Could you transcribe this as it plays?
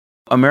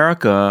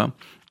America,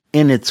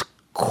 in its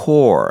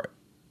core,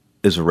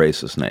 is a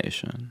racist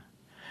nation.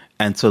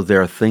 And so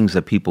there are things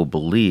that people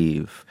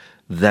believe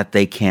that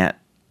they can't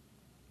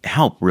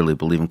help really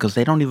believing because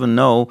they don't even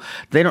know.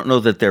 They don't know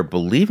that they're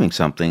believing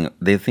something.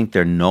 They think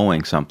they're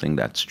knowing something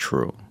that's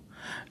true.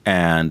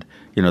 And,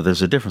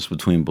 there's a difference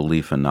between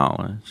belief and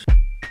knowledge.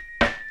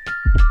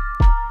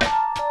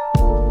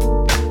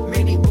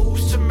 Many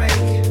moves to make.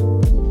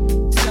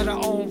 Set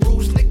our own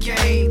rules in the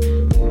game.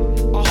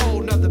 A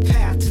whole nother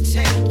path to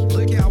take.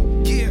 Look out,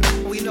 yeah,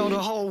 we know the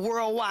whole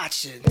world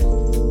watching.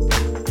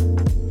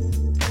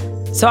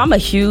 So I'm a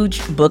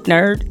huge book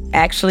nerd.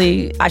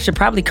 Actually, I should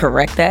probably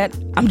correct that.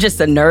 I'm just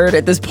a nerd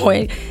at this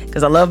point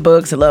because I love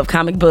books. I love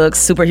comic books,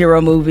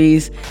 superhero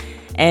movies.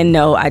 And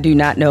no, I do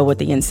not know what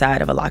the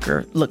inside of a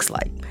locker looks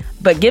like.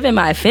 But given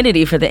my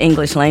affinity for the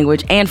English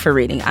language and for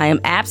reading, I am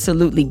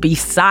absolutely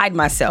beside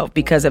myself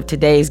because of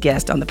today's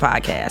guest on the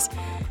podcast.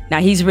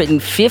 Now, he's written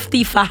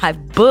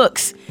 55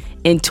 books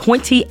in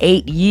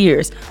 28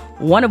 years,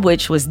 one of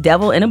which was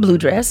Devil in a Blue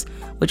Dress,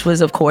 which was,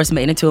 of course,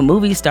 made into a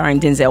movie starring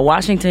Denzel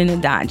Washington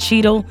and Don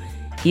Cheadle.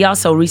 He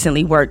also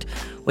recently worked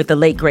with the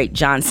late, great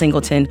John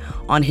Singleton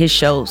on his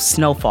show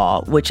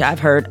Snowfall, which I've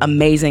heard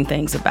amazing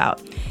things about.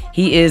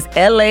 He is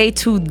LA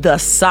to the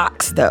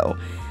socks, though.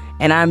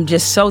 And I'm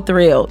just so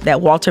thrilled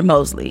that Walter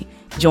Mosley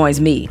joins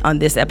me on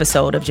this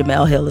episode of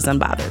Jemele Hill is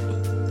Unbothered.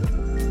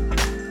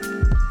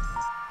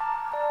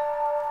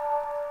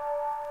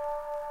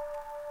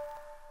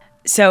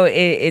 So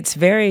it's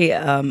very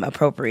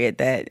appropriate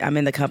that I'm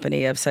in the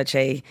company of such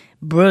a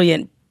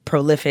brilliant,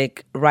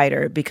 prolific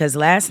writer because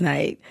last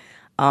night,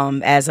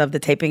 as of the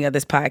taping of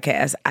this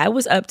podcast, I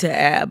was up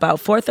to about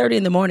 4:30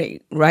 in the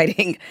morning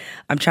writing.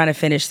 I'm trying to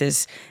finish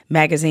this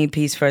magazine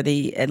piece for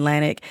The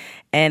Atlantic.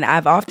 And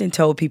I've often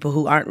told people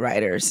who aren't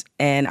writers,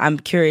 and I'm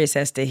curious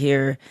as to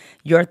hear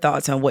your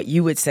thoughts on what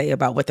you would say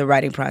about what the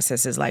writing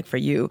process is like for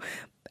you.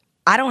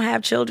 I don't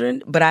have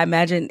children, but I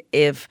imagine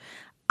if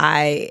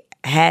I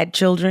had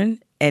children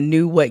and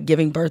knew what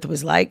giving birth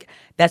was like,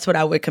 that's what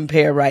I would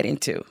compare writing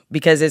to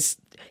because it's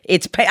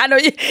pain. I know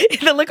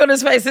the look on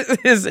his face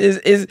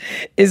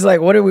is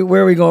like, where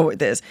are we going with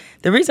this?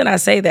 The reason I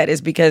say that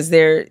is because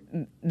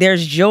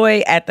there's joy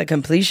at the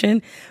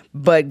completion,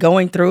 but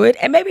going through it,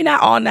 and maybe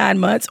not all 9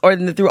 months or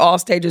through all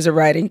stages of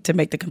writing to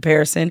make the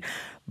comparison,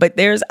 but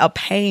there's a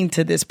pain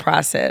to this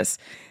process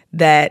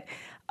that,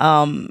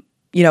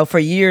 for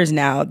years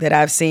now that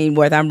I've seen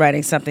whether I'm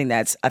writing something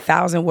that's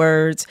 1,000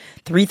 words,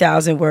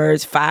 3,000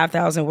 words,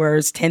 5,000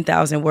 words,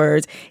 10,000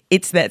 words,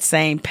 it's that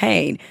same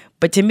pain.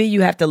 But to me,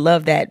 you have to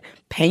love that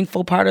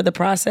painful part of the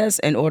process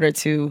in order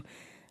to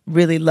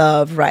really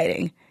love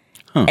writing.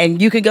 Huh.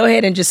 And you can go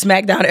ahead and just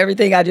smack down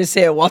everything I just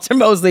said, Walter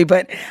Mosley,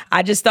 but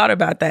I just thought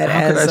about that.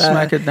 How could I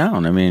smack it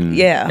down? I mean,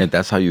 yeah, if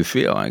that's how you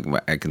feel. I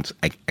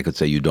could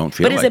say you don't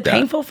feel like that. But is it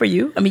painful for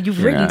you? I mean,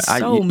 you've written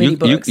many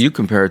books. You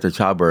compare it to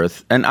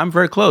childbirth, and I'm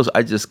very close.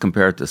 I just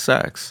compare it to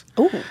sex.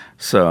 Ooh.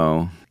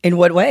 So. In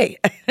what way?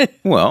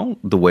 Well,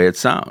 the way it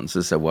sounds.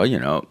 It's like,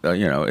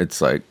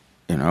 it's like,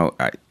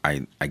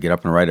 I get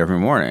up and write every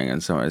morning,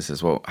 and somebody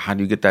says, well, how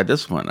do you get that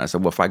discipline? I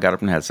said, well, if I got up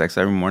and had sex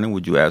every morning,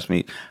 would you ask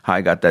me how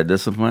I got that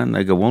discipline?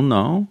 They go, well,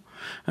 no.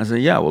 I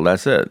said, yeah, well,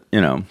 that's it.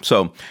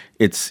 So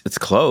it's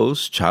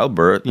close,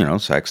 childbirth,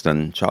 sex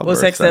then childbirth. Well,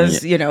 sex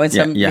does, in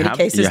some many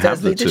cases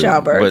does lead to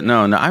childbirth. But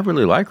no, I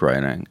really like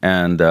writing,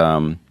 and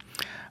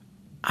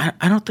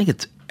I don't think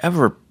it's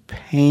ever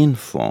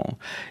painful.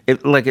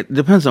 It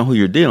depends on who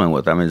you're dealing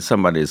with. I mean,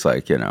 somebody's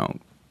like,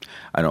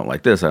 I don't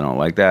like this, I don't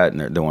like that, and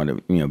they want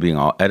to, being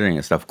all editing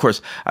and stuff. Of course,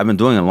 I've been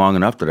doing it long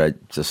enough that I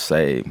just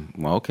say,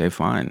 well, okay,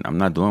 fine, I'm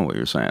not doing what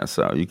you're saying,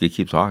 so you could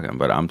keep talking,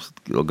 but I'm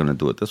still going to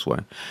do it this way.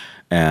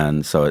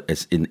 And so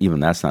even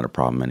that's not a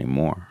problem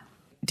anymore.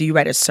 Do you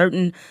write a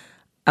certain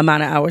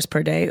amount of hours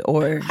per day,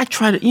 or? I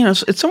try to,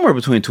 it's somewhere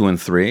between 2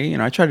 and 3.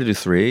 I try to do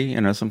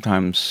 3.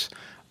 Sometimes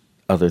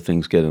other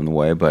things get in the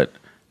way, but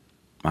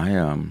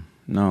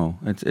no,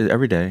 it's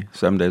every day,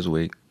 7 days a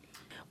week.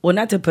 Well,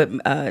 not to put,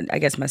 I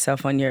guess,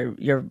 myself on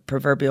your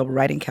proverbial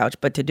writing couch,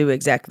 but to do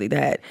exactly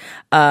that.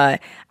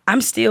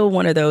 I'm still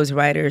one of those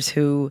writers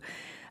who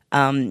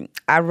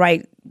I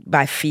write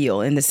by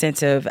feel, in the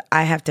sense of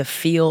I have to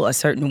feel a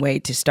certain way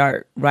to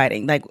start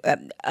writing. Like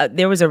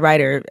there was a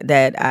writer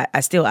that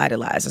I still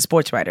idolize, a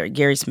sports writer,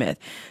 Gary Smith,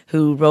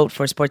 who wrote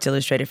for Sports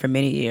Illustrated for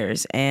many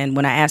years. And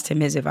when I asked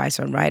him his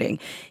advice on writing,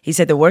 he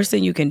said the worst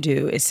thing you can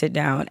do is sit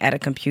down at a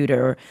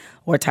computer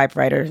or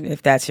typewriter,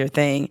 if that's your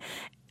thing,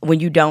 when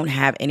you don't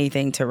have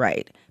anything to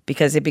write,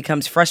 because it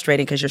becomes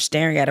frustrating because you're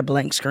staring at a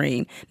blank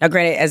screen. Now,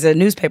 granted, as a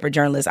newspaper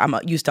journalist, I'm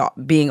used to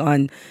being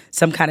on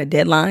some kind of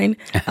deadline.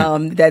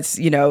 That's,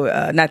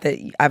 not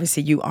that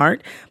obviously you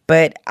aren't,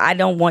 but I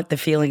don't want the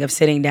feeling of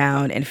sitting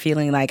down and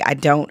feeling like I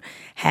don't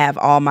have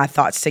all my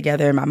thoughts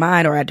together in my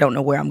mind, or I don't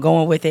know where I'm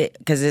going with it,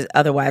 because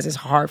otherwise it's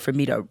hard for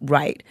me to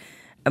write.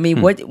 I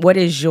mean, what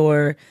is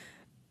your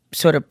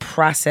sort of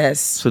process?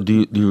 So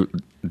do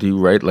you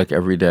write like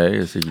every day?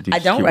 I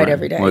don't write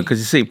every day. Well, because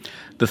you see,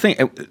 the thing,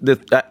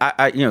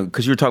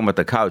 because you were talking about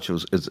the couch,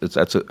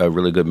 that's a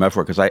really good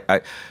metaphor. Because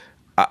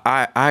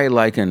I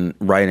liken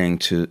writing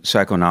to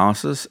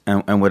psychoanalysis,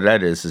 and what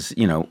that is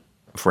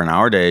for an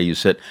hour a day you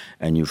sit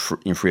and you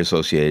free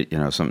associate.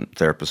 Some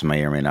therapists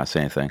may or may not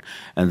say anything,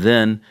 and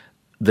then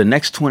the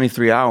next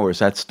 23 hours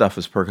that stuff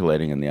is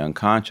percolating in the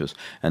unconscious,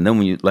 and then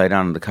when you lay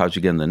down on the couch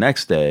again the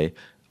next day,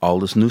 all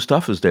this new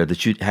stuff is there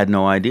that you had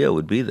no idea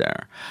would be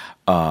there.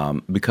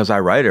 Because I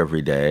write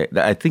every day,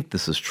 I think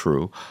this is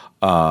true.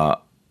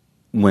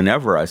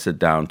 Whenever I sit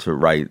down to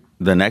write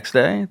the next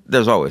day,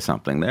 there's always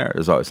something there.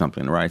 There's always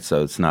something to write.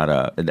 So it's not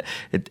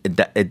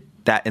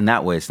that in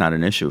that way, it's not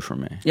an issue for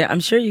me. Yeah,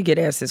 I'm sure you get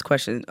asked this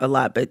question a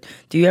lot, but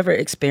do you ever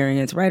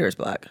experience writer's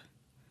block?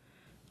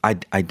 I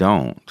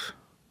don't,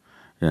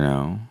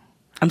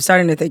 I'm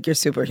starting to think you're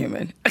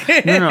superhuman.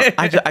 No,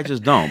 I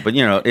just don't. But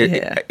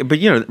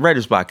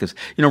writer's block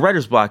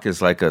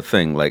is like a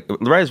thing. Like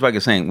writer's block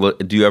is saying, well,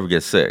 do you ever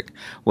get sick?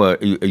 Well,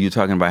 are you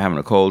talking about having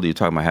a cold? Are you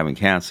talking about having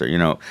cancer?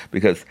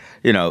 Because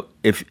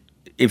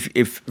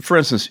if for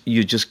instance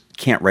you just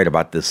can't write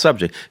about this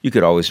subject, you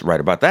could always write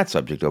about that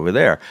subject over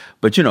there.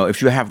 But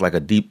if you have like a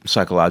deep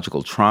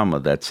psychological trauma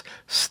that's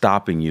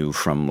stopping you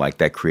from like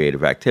that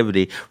creative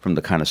activity, from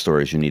the kind of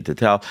stories you need to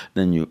tell,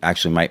 then you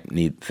actually might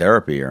need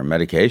therapy or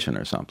medication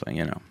or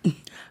something.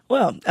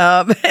 Well,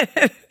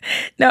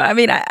 no, I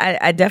mean,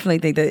 I definitely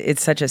think that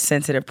it's such a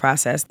sensitive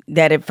process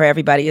that for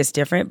everybody is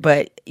different.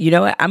 But you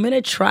know what? I'm going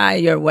to try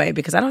your way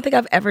because I don't think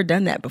I've ever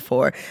done that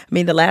before. I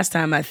mean, the last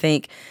time I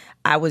think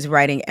I was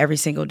writing every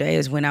single day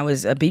is when I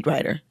was a beat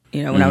writer.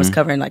 When I was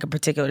covering like a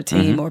particular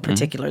team or a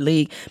particular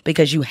league,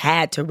 because you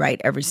had to write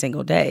every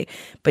single day.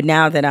 But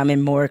now that I'm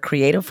in more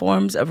creative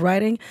forms of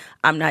writing,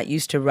 I'm not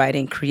used to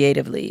writing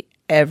creatively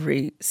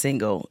every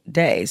single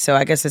day. So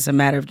I guess it's a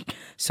matter of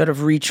sort of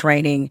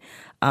retraining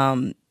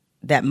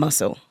that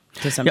muscle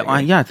to some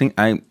degree. I think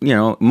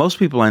most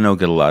people I know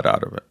get a lot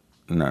out of it.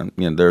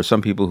 There are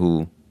some people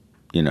who,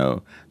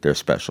 they're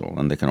special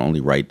and they can only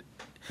write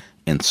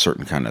in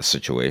certain kind of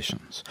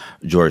situations.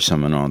 Georges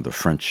Simenon, the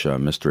French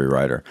mystery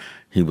writer,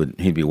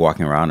 he'd be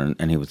walking around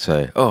and he would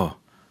say, "Oh,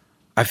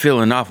 I feel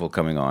a novel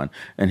coming on,"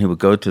 and he would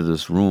go to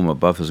this room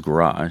above his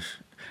garage,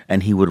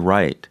 and he would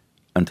write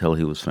until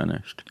he was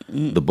finished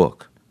the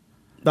book,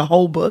 the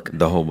whole book.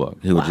 The whole book.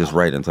 He would just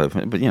write until he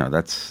finished. But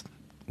that's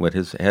what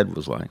his head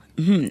was like.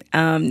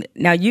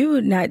 Now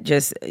you don't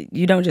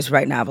just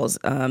write novels.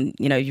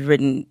 You've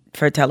written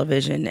for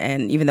television,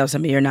 and even though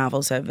some of your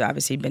novels have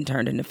obviously been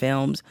turned into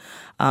films,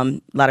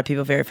 a lot of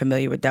people are very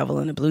familiar with Devil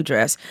in a Blue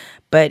Dress.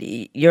 But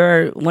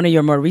one of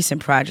your more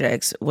recent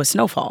projects was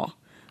Snowfall.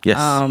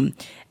 Yes.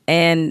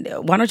 And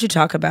why don't you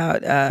talk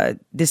about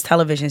this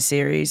television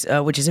series,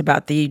 which is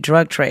about the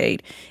drug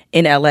trade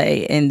in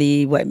L.A. in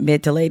the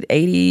mid to late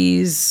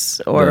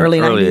 80s or early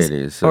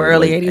 90s? Or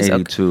early like 80s?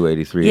 82,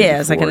 83, yeah, 84,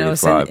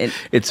 it's like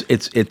 85.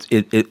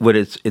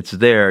 It's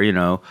there. It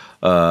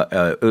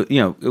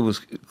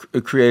was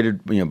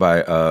created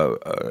by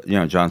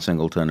John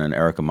Singleton and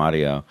Erica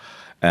Mario,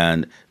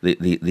 and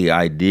the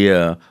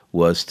idea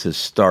was to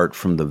start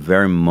from the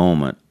very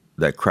moment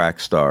that crack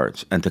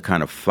starts and to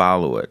kind of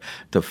follow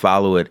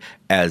it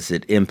as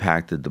it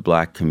impacted the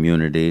black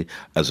community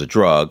as a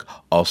drug,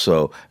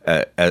 also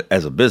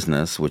as a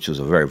business, which was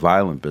a very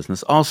violent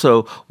business,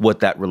 also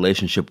what that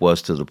relationship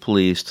was to the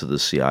police, to the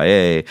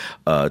CIA,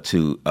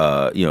 to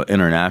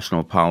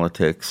international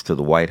politics, to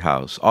the White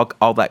House,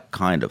 all that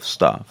kind of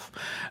stuff.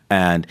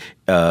 And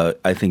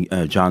I think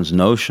John's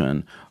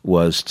notion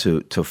was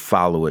to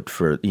follow it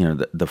for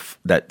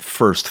that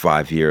first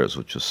 5 years,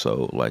 which was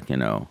so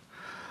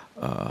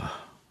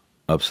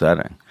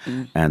upsetting,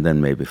 and then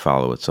maybe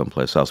follow it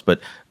someplace else.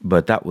 But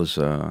that was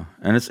and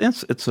it's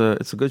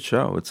a good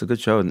show. It's a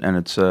good show, and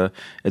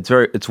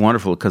it's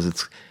wonderful because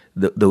it's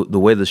the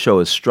way the show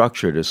is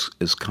structured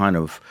is kind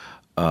of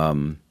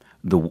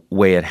the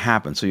way it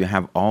happens. So you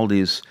have all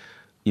these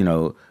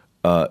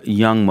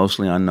young,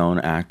 mostly unknown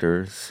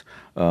actors.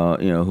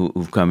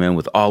 Who've come in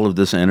with all of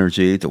this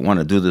energy to want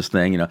to do this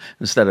thing.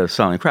 Instead of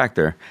selling crack,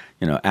 they're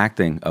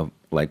acting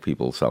like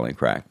people selling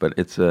crack. But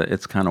it's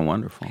kind of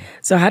wonderful.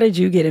 So how did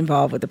you get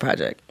involved with the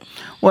project?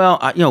 Well,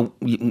 4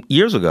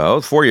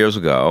 years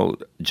ago,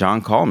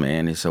 John called me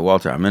and he said,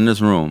 "Walter, I'm in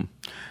this room,"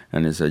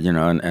 and he said,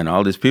 and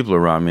all these people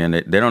around me, and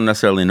they don't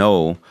necessarily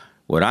know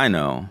what I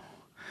know.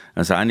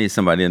 And so I need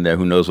somebody in there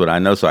who knows what I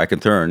know, so I can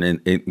turn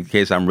in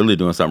case I'm really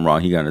doing something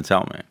wrong. He's going to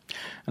tell me.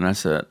 And I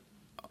said,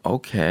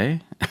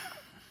 "Okay."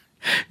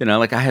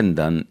 I hadn't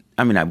done.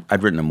 I mean,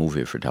 I'd written a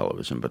movie for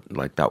television, but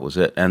that was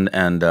it. And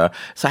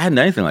so I hadn't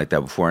done anything like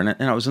that before. And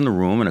I was in the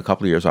room. In a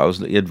couple of years, I was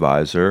the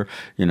advisor.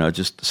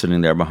 Just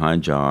sitting there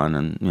behind John,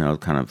 and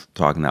kind of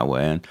talking that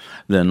way. And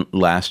then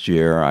last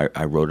year,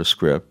 I wrote a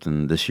script,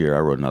 and this year I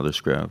wrote another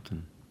script,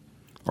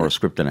 or a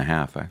script and a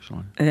half,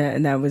 actually.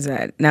 And that was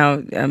that.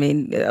 Now, I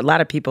mean, a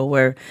lot of people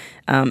were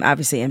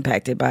obviously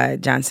impacted by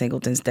John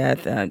Singleton's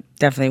death.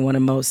 Definitely one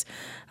of the most,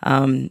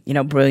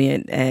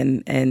 brilliant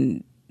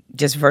and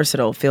just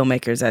versatile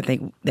filmmakers I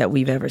think that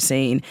we've ever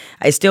seen.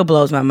 It still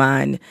blows my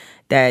mind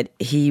that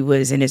he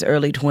was in his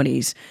early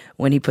 20s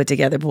when he put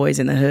together Boys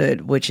in the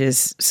Hood, which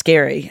is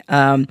scary.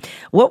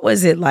 What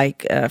was it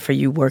like for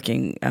you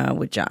working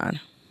with John?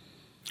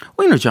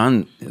 Well,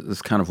 John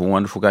is kind of a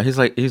wonderful guy. He's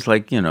like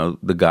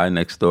the guy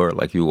next door.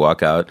 Like you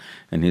walk out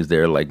and he's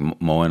there like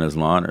mowing his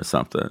lawn or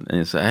something, and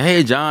you say,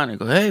 "Hey, John," and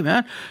you go, "Hey,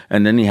 man,"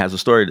 and then he has a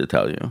story to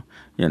tell you.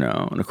 And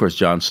of course,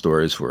 John's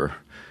stories were,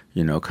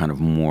 kind of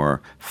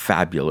more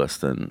fabulous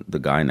than the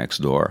guy next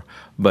door.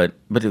 But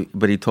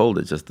he told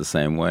it just the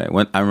same way.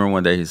 I remember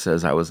one day he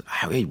says,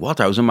 "Hey,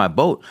 Walter, I was in my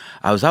boat.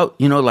 I was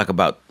out, like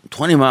about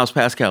 20 miles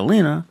past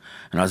Catalina,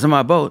 and I was in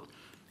my boat,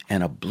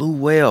 and a blue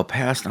whale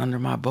passed under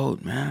my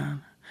boat,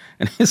 man."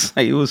 And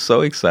he was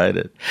so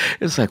excited.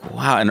 It's like,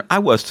 wow. And I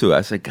was too.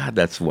 I said, God,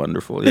 that's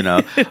wonderful, And,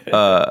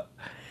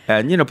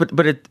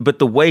 but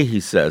the way he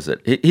says it,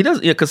 he does,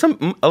 because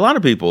a lot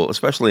of people,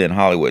 especially in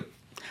Hollywood,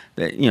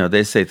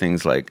 they say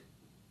things like,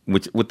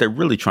 what they're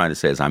really trying to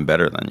say is, I'm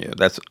better than you.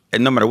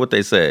 And no matter what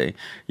they say,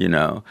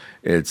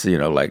 it's,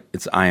 like,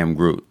 it's I am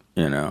Groot,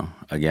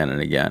 again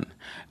and again.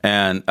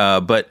 And,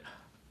 but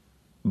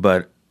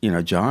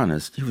John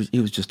he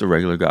was just a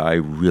regular guy. He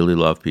really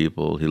loved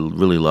people. He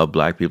really loved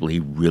black people.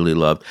 He really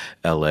loved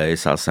L.A.,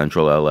 South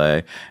Central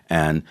L.A.,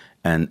 and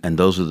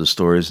those are the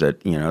stories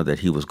that that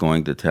he was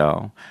going to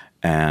tell,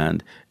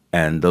 and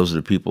those are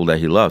the people that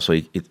he loved. So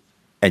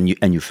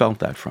you felt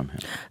that from him.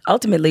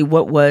 Ultimately,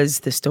 what was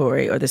the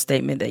story or the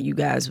statement that you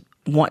guys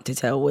want to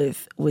tell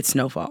with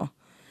Snowfall?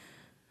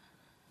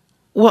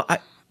 Well, I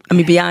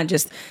mean, beyond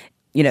just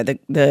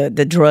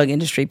the drug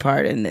industry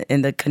part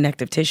and the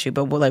connective tissue,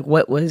 but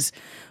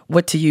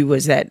what to you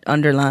was that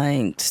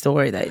underlying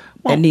story that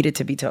needed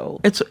to be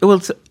told? It's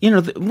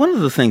one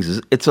of the things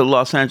is it's a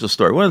Los Angeles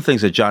story. One of the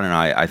things that John and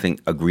I think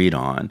agreed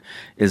on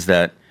is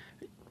that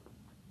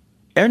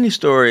any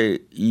story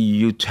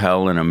you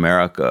tell in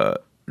America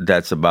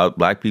that's about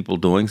black people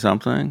doing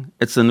something,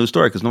 it's a new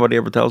story because nobody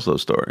ever tells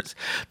those stories.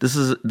 This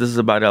is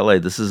about LA.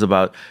 This is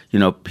about,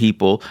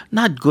 people,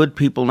 not good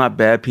people, not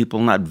bad people,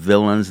 not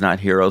villains, not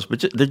heroes,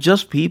 but they're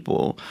just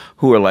people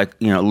who are like,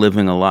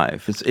 living a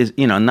life. It's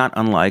not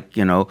unlike,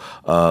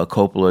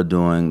 Coppola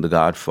doing The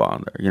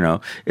Godfather.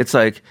 It's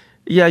like,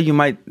 yeah, you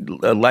might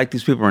like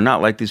these people or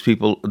not like these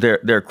people.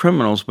 They're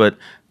criminals, but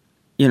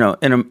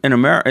in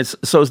America,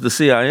 so is the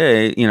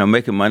CIA,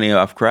 making money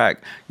off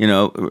crack,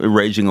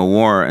 raging a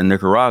war in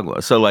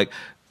Nicaragua. So like,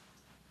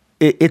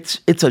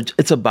 it's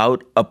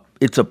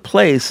a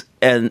place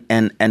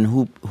and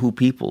who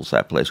peoples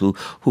that place, who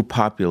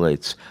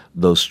populates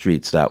those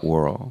streets, that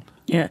world.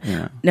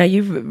 Yeah. Now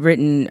you've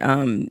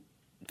written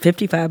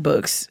 55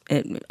 books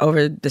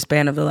over the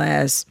span of the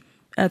last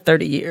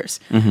 30 years.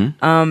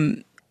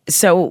 Mm-hmm.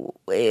 So,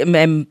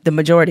 and the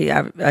majority,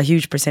 a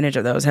huge percentage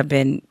of those have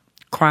been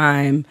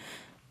crime,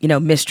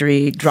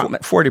 mystery, drama.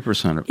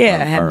 40% of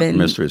been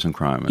mysteries and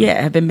crime.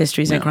 Have been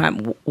mysteries and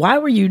crime. Why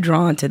were you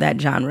drawn to that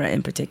genre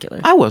in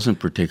particular? I wasn't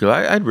particular.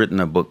 I'd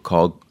written a book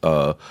called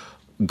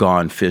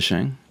Gone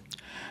Fishing.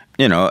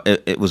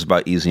 It was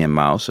about Easy and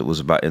Mouse. It was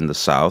about in the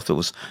South. It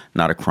was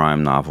not a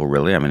crime novel,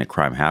 really. I mean,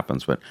 crime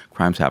happens, but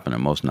crimes happen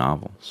in most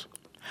novels.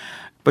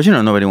 But,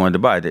 nobody wanted to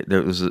buy it.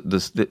 There was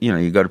this,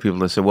 you go to people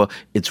that say, well,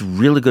 it's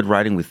really good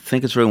writing. We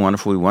think it's really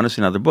wonderful. We want to see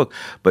another book.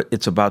 But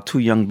it's about two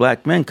young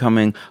black men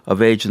coming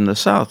of age in the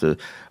South. And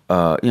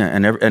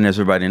as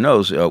everybody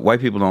knows,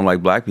 white people don't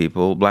like black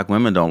people. Black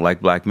women don't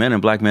like black men.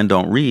 And black men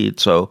don't read.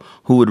 So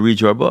who would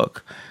read your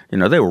book?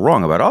 They were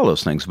wrong about all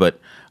those things. But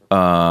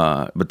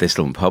they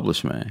still didn't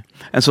publish me.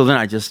 And so then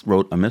I just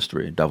wrote a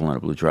mystery, Devil in a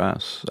Blue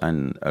Dress,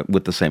 and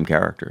with the same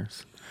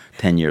characters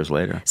 10 years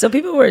later. So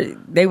people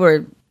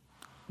were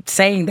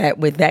saying that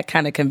with that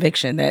kind of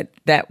conviction,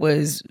 that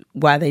was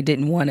why they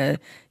didn't want to,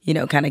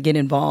 kind of get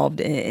involved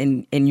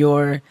in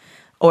your,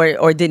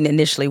 or didn't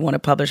initially want to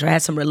publish or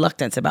had some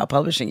reluctance about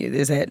publishing you.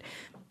 Is that,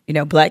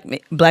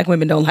 black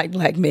women don't like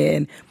black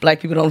men,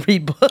 black people don't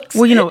read books.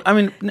 Well,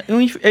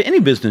 any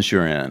business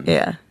you're in,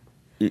 yeah,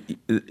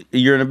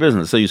 you're in a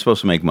business, so you're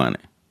supposed to make money.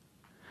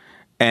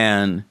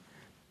 And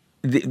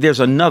there's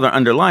another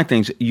underlying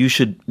thing. You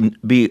should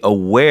be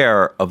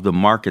aware of the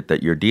market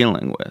that you're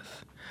dealing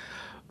with.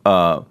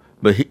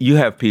 But you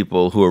have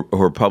people who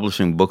are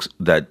publishing books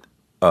that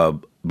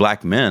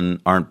black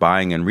men aren't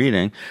buying and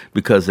reading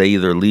because they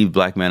either leave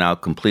black men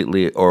out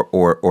completely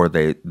or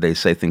they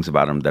say things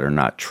about them that are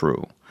not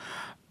true.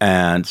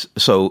 And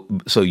so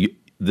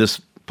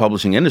this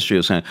publishing industry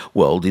is saying,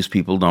 well, these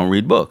people don't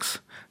read books.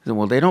 I said,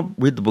 well, they don't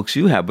read the books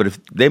you have, but if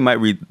they might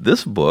read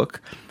this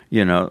book,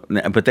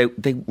 but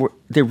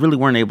they really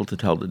weren't able to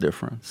tell the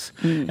difference.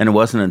 Mm. And it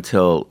wasn't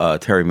until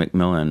Terry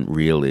McMillan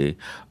really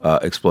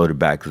exploded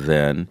back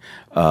then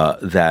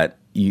that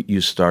you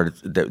started.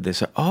 They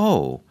said,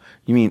 "Oh,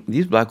 you mean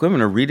these black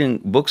women are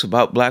reading books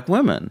about black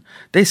women?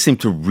 They seem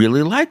to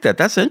really like that.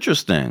 That's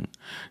interesting."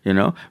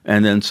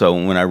 And then so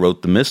when I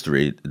wrote the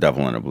mystery,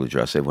 Devil in a Blue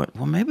Dress, they went,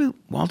 "Well, maybe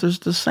Walter's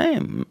the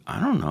same. I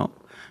don't know,"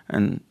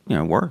 and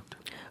it worked.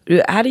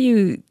 How do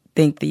you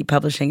think the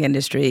publishing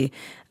industry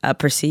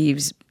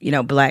perceives,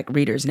 Black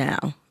readers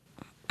now?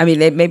 I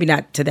mean, maybe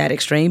not to that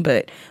extreme,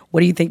 but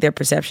what do you think their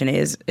perception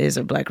is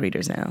of Black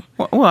readers now?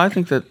 Well, I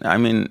think that,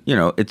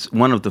 it's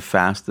one of the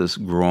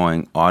fastest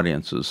growing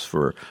audiences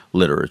for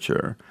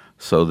literature,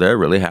 so they're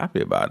really happy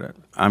about it.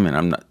 I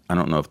mean, I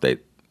don't know if they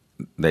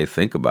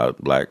think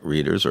about Black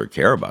readers or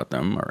care about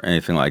them or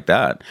anything like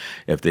that.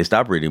 If they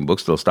stop reading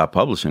books, they'll stop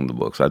publishing the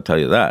books. I'll tell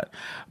you that.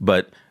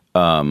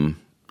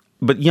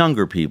 But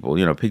younger people,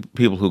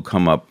 people who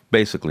come up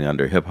basically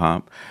under hip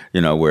hop,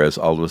 whereas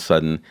all of a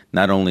sudden,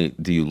 not only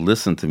do you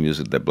listen to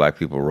music that Black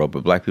people wrote,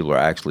 but Black people are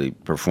actually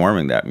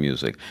performing that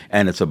music,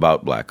 and it's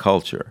about Black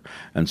culture.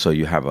 And so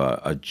you have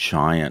a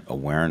giant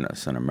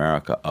awareness in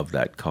America of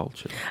that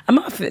culture. I'm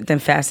often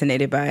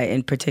fascinated by,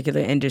 in particular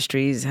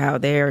industries, how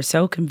they are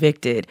so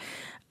convicted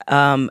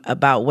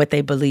about what they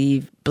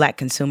believe Black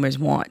consumers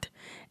want.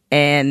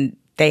 And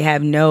they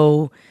have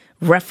no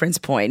reference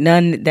point,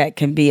 none that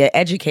can be an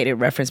educated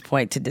reference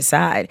point to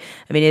decide.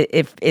 I mean,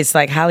 if it's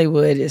like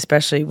Hollywood,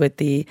 especially with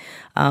the,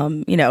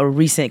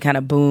 recent kind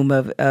of boom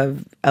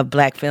of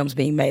Black films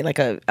being made, like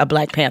a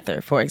Black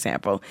Panther, for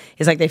example.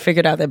 It's like they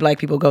figured out that Black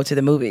people go to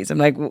the movies. I'm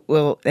like,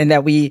 well, and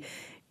that we,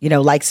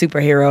 like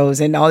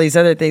superheroes and all these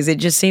other things. It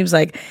just seems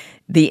like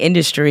the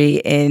industry,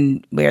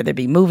 in whether it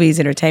be movies,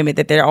 entertainment,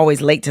 that they're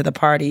always late to the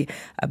party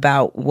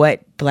about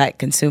what Black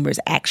consumers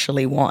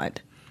actually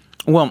want.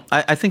 Well,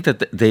 I think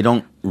that they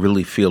don't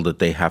really feel that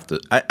they have to.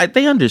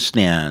 They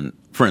understand,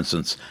 for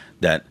instance,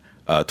 that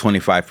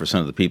 25%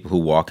 of the people who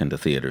walk into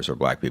theaters are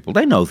Black people.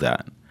 They know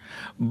that.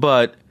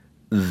 But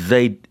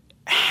they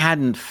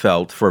hadn't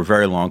felt for a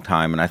very long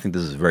time, and I think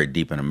this is very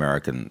deep in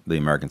the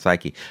American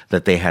psyche,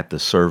 that they had to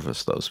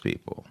service those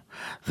people.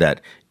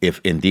 That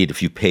if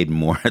you paid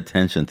more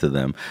attention to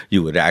them,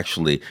 you would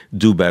actually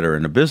do better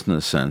in a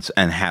business sense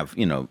and have,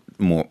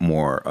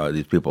 more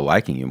these people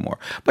liking you more.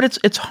 But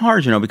it's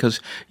hard,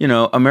 because,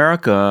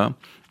 America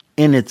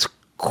in its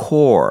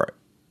core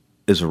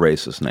is a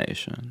racist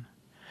nation.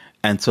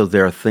 And so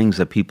there are things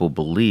that people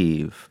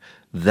believe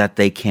that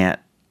they can't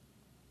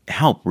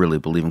help really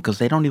believing because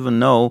they don't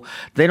know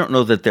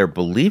that they're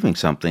believing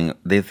something.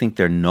 They think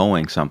they're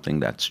knowing something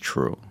that's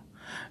true.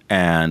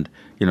 And,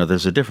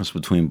 there's a difference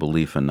between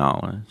belief and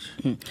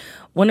knowledge.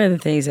 One of the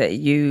things that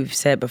you've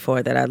said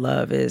before that I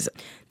love is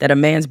that a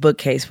man's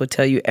bookcase will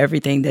tell you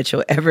everything that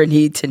you'll ever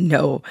need to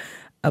know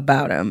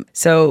about him.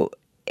 So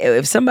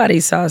if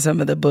somebody saw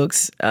some of the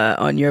books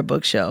on your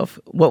bookshelf,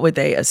 what would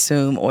they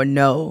assume or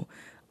know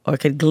or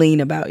could glean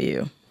about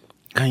you?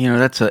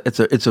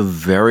 It's a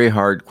very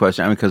hard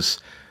question. I mean, because,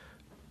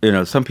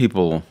 some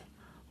people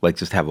like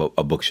just have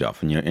a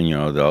bookshelf, and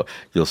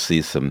you'll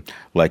see some,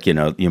 like,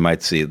 you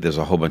might see there's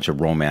a whole bunch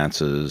of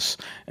romances,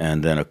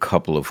 and then a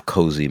couple of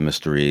cozy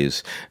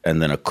mysteries,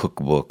 and then a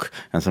cookbook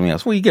and something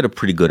else. Well, you get a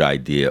pretty good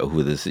idea of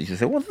who this is. You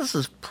say, well, this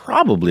is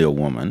probably a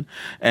woman,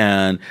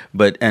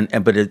 but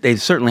they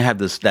certainly have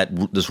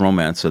this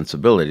romance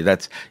sensibility.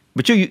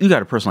 But you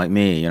got a person like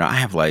me. I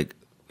have like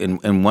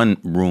in one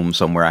room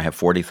somewhere I have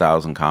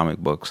 40,000 comic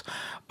books.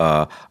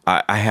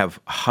 I have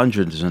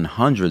hundreds and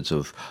hundreds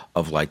of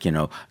like,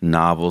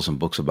 novels and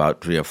books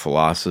about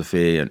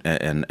philosophy and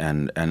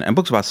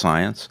books about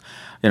science,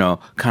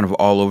 kind of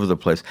all over the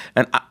place.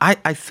 And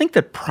I think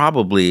that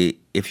probably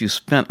if you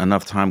spent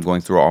enough time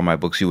going through all my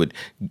books, you would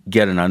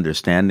get an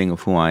understanding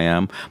of who I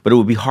am. But it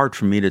would be hard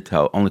for me to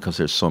tell, only because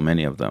there's so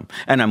many of them.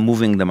 And I'm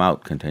moving them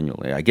out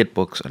continually. I get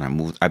books and I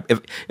move.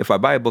 If I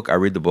buy a book, I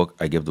read the book,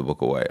 I give the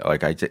book away.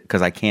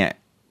 Because I can't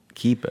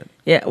keep it.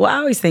 Yeah, well, I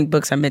always think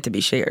books are meant to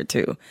be shared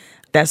too.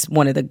 That's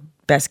one of the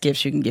best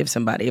gifts you can give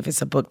somebody. If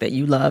it's a book that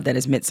you love that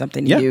has meant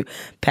something to you,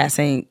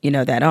 passing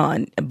that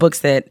on.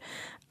 Books that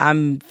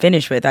I'm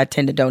finished with, I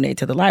tend to donate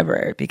to the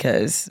library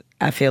because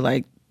I feel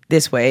like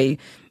this way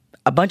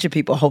a bunch of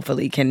people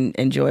hopefully can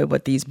enjoy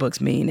what these books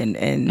mean and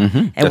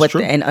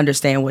and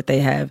understand what they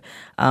have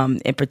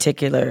in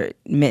particular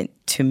meant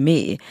to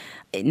me.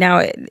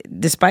 Now,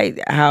 despite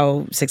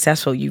how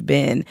successful you've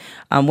been,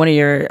 one of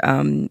your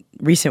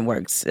recent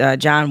works,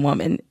 John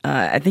Woman,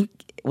 I think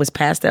was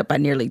passed up by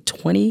nearly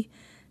 20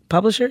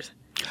 publishers,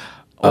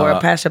 or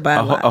passed up by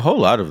a whole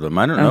lot of them.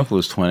 I don't know if it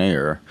was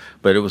 20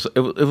 but it was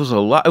a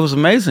lot. It was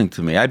amazing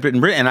to me. I'd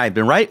been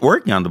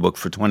working on the book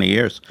for 20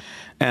 years,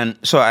 and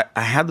so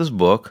I had this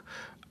book.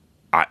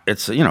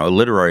 It's a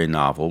literary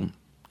novel,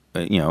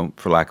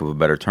 for lack of a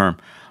better term,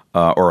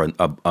 or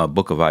a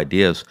book of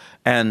ideas,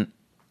 and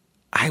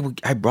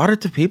I brought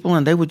it to people,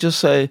 and they would just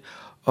say,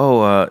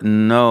 "Oh,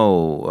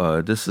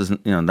 no, this is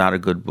not a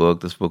good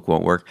book. This book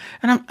won't work."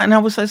 And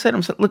I said,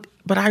 "Look,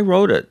 but I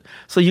wrote it,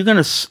 so you're going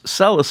to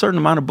sell a certain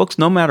amount of books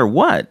no matter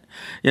what,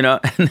 And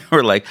they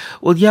were like,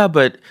 "Well, yeah,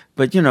 but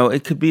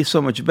it could be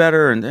so much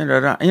better," and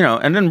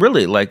then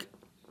really like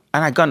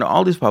And I'd gone to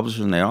all these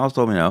publishers, and they all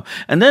told me no.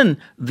 And then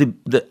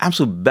the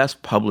absolute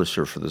best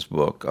publisher for this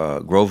book,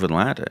 Grove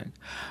Atlantic,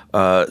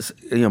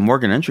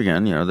 Morgan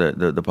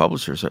Intrigan, the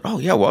publisher, said, "Oh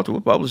yeah, Walter,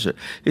 we'll publish it."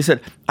 He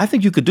said, "I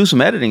think you could do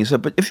some editing." He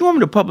said, "But if you want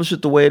me to publish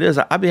it the way it is,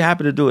 I'd be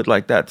happy to do it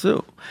like that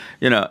too."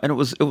 And it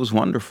was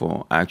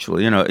wonderful,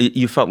 actually.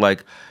 You felt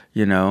like,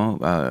 it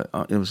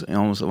was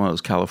almost one of those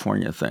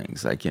California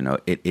things, like,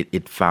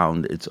 it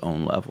found its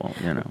own level,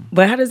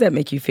 But how does that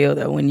make you feel,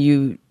 though, when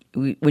you're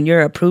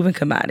a proven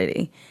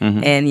commodity,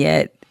 and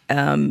yet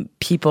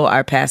people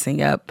are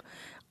passing up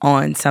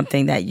on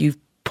something that you've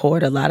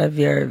poured a lot of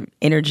your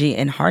energy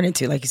and heart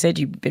into? Like you said,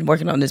 you've been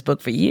working on this book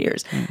for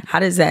years. How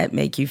does that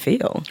make you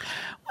feel?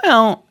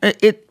 Well,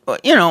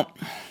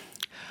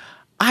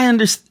 I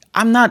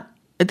understand.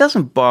 It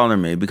doesn't bother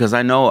me because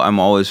I know I'm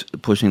always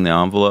pushing the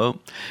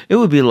envelope. It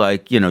would be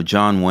like,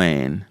 John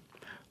Wayne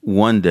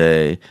one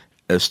day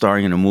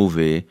starring in a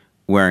movie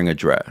wearing a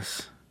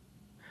dress.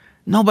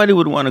 Nobody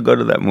would want to go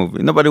to that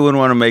movie. Nobody would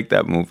want to make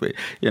that movie.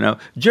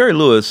 Jerry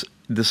Lewis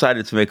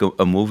decided to make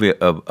a movie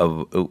of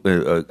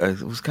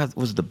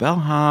was it the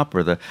bellhop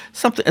or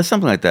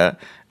something like that,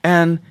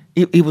 and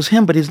it was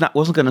him, but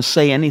wasn't going to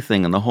say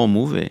anything in the whole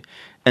movie,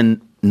 and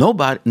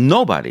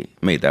nobody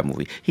made that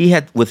movie. He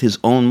had with his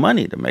own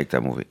money to make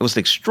that movie. It was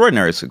an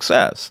extraordinary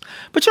success,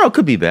 but it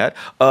could be bad.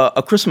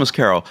 A Christmas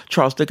Carol,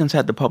 Charles Dickens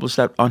had to publish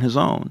that on his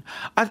own.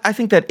 I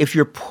think that if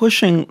you're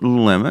pushing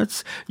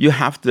limits, you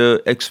have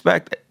to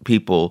expect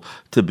people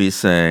to be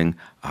saying,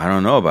 "I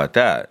don't know about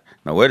that.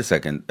 Now wait a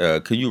second.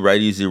 Could you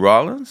write Easy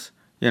Rawlins?"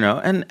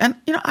 And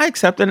I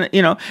accept it.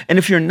 And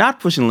if you're not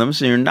pushing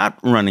limits and you're not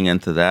running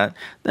into that,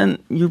 then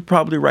you're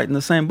probably writing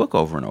the same book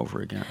over and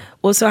over again.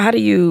 Well, so how do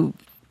you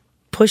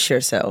push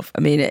yourself?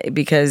 I mean,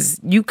 because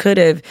you could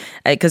have,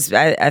 because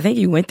I think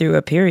you went through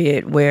a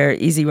period where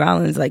Easy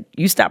Rawlins, like,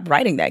 you stopped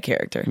writing that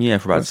character. Yeah,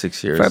 for about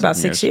 6 years. For about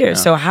 6 years.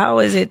 Yeah. So how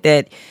is it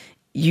that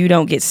you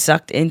don't get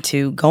sucked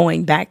into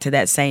going back to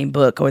that same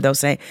book, or they'll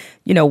say,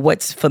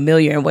 what's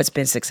familiar and what's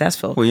been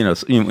successful? Well,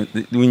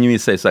 when you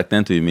say sucked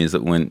into, it means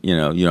that when, you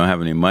don't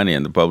have any money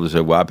and the publisher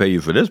says, "Well, I'll pay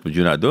you for this, but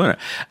you're not doing it."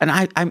 And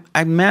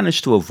I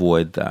managed to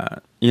avoid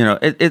that,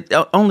 it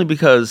only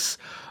because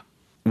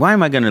why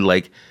am I going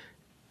to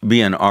be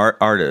an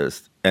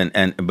artist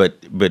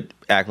but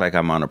act like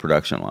I'm on a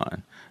production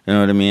line? You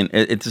know what I mean?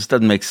 It just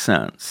doesn't make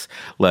sense.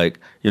 I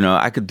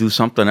could do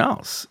something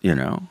else,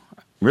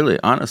 really,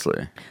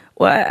 honestly.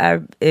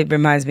 Well, it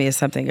reminds me of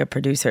something a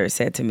producer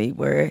said to me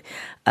where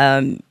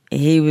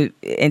he was,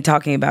 in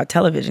talking about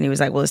television, he was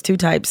like, well, it's two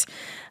types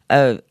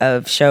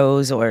of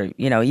shows or,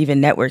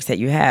 even networks that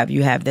you have.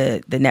 You have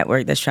the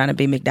network that's trying to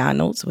be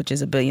McDonald's, which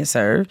is a billion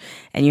served,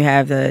 and you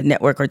have the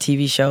network or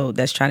TV show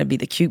that's trying to be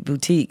the cute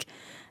boutique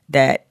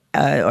that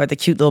or the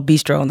cute little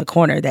bistro on the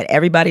corner that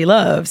everybody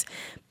loves,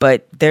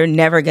 but they're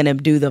never going to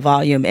do the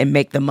volume and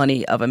make the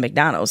money of a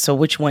McDonald's. So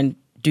which one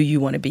do you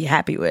want to be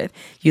happy with?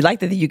 You like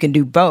that you can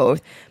do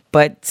both,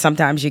 but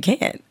sometimes you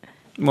can't.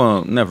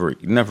 Well, never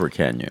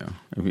can you,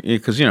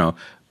 because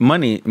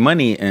money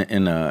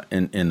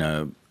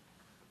in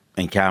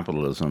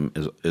capitalism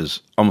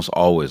is almost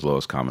always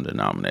lowest common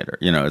denominator.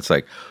 It's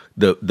like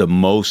the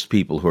most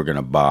people who are going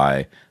to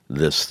buy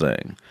this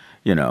thing,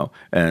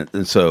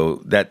 and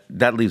so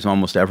that leaves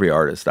almost every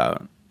artist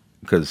out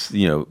because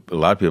a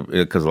lot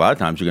of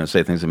times you're going to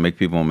say things that make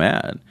people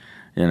mad,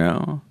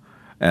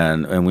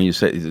 And when you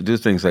do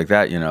things like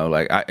that,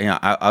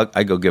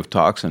 I go give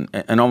talks,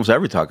 and almost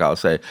every talk I'll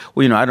say,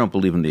 well, I don't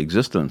believe in the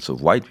existence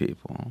of white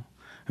people.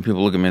 And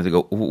people look at me and they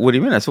go, what do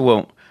you mean? I said,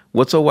 well,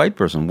 what's a white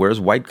person? Where's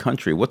white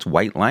country? What's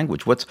white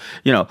language? What's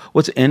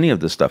any of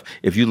this stuff?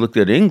 If you looked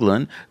at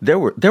England, there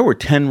were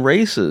 10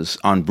 races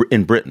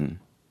in Britain.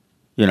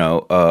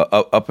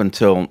 Up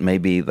until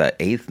maybe the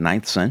 8th,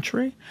 9th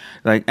century,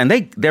 and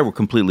they were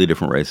completely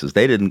different races.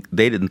 They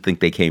didn't think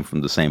they came from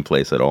the same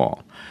place at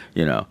all,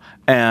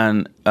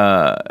 and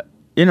but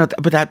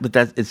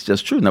that it's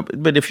just true. No,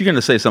 but if you're going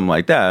to say something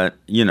like that,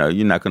 you're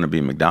not going to be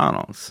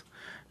McDonald's.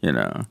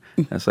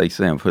 That's like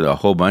saying put a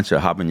whole bunch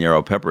of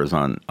habanero peppers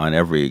on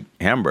every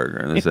hamburger.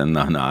 And they said,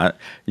 no,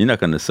 you're not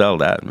going to sell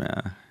that,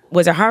 man.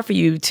 Was it hard for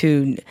you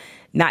to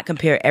not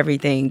compare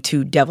everything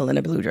to Devil in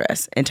a Blue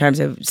Dress in terms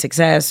of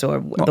success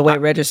or the way it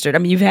registered? I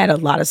mean, you've had a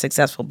lot of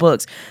successful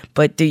books,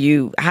 but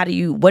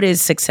what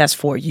is success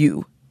for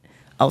you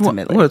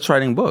ultimately? Well, it's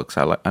writing books.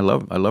 I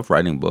love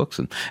writing books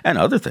and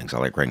other things. I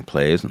like writing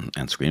plays and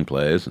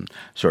screenplays and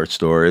short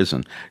stories,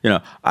 and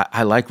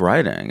I like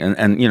writing,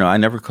 and I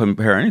never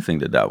compare anything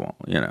to Devil.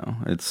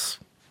 It's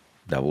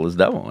Devil is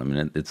Devil. I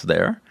mean, it's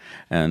there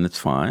and it's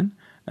fine.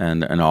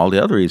 And all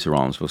the other Easy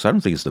Rawlins books, I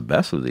don't think it's the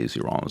best of the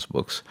Easy Rawlins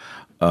books.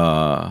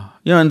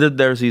 And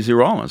there's Easy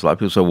Rawlins. A lot of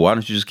people say, why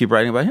don't you just keep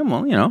writing about him?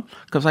 Well,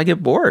 because I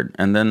get bored,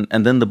 and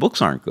then the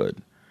books aren't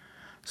good.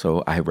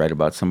 So I write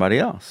about somebody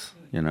else,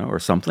 or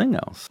something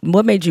else.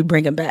 What made you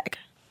bring him back?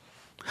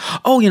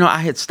 Oh, I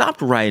had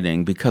stopped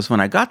writing because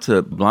when I got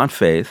to Blonde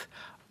Faith,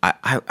 I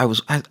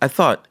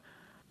thought,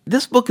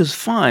 this book is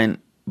fine,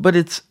 but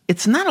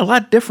it's not a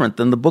lot different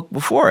than the book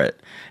before it.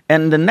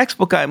 And the next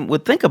book I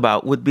would think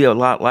about would be a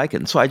lot like it.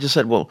 And so I just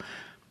said, well,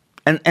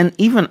 and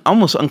even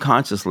almost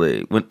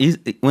unconsciously, when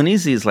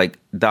Easy is like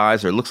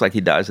dies or looks like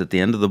he dies at the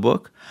end of the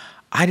book,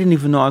 I didn't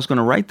even know I was going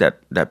to write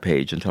that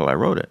page until I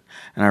wrote it.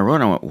 And I wrote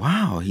it, and I went,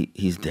 wow,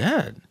 he's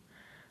dead.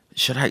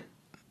 Should I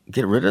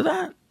get rid of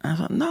that? And I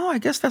thought, no, I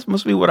guess that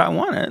must be what I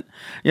wanted.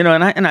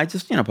 And I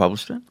just,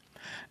 published it.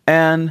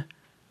 And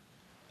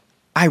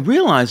I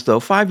realized, though,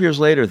 5 years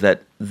later,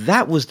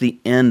 that was the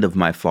end of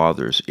my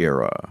father's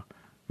era,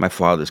 my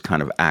father's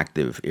kind of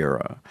active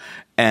era,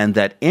 and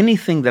that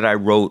anything that I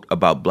wrote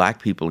about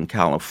black people in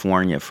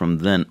California from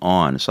then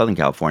on, Southern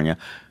California,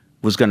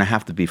 was going to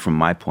have to be from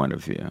my point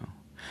of view.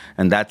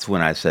 And that's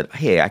when I said,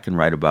 hey, I can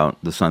write about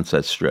the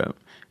Sunset Strip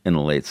in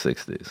the late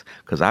 60s,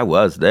 because I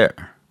was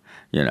there,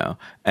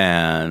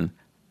 And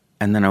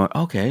then I went,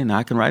 okay, now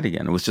I can write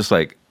again. It was just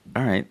like,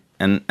 all right.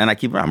 And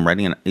I'm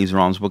writing an Easy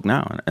Rawlins book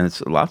now, and it's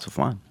lots of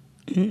fun.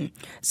 Mm.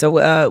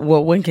 So,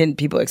 when can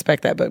people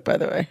expect that book, by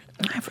the way?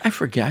 I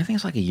forget. I think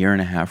it's like a year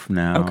and a half from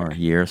now, or a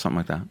year, something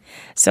like that.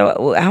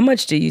 So how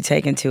much do you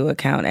take into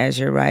account as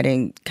you're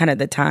writing kind of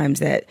the times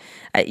that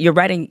you're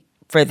writing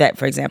for that,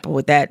 for example,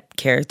 with that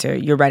character,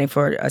 you're writing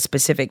for a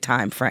specific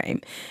time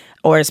frame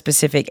or a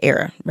specific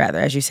era, rather,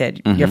 as you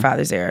said, your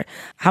father's era.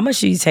 How much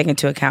do you take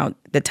into account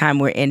the time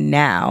we're in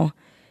now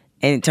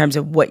in terms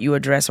of what you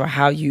address or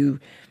how you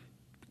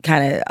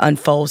kind of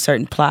unfold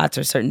certain plots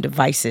or certain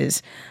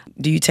devices?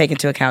 Do you take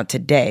into account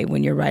today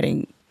when you're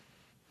writing,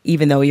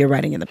 even though you're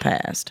writing in the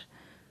past?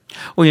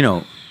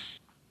 Well,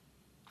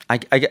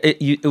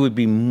 it would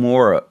be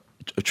more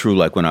true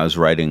like when I was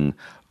writing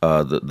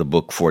the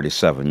book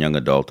 47, Young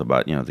Adult,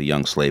 about the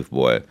young slave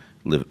boy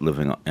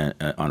living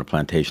on a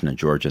plantation in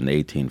Georgia in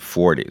the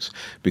 1840s,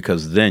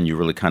 because then you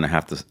really kind of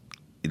have to.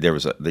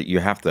 You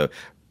have to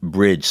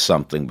bridge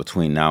something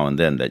between now and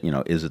then. That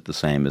is it the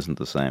same? Isn't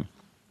the same?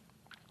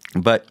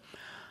 But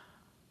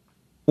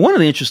one of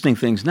the interesting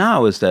things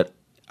now is that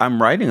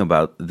I'm writing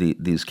about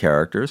these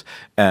characters,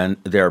 and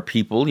there are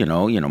people,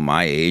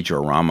 my age or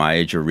around my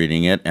age are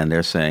reading it, and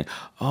they're saying,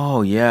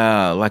 "Oh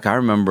yeah, like I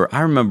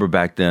remember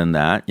back then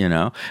that,"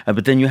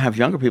 But then you have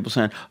younger people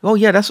saying, "Oh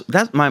yeah,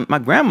 that's my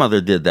grandmother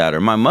did that,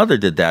 or my mother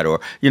did that, or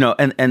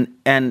and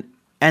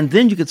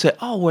then you could say,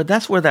 "Oh, well,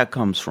 that's where that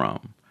comes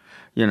from."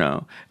 And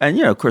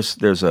of course,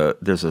 there's a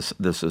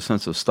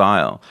sense of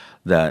style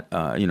that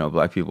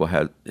black people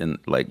had in,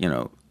 like,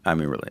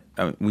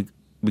 we,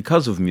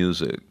 because of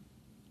music,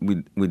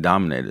 we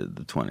dominated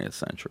the 20th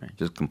century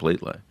just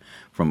completely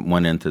from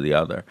one end to the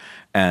other,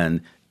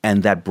 and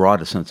that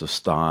brought a sense of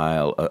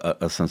style,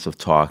 a sense of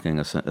talking,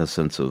 a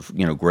sense of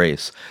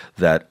grace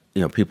that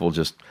people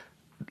just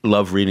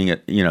love reading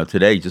it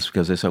today, just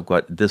because they say,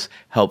 "God, this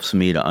helps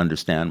me to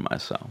understand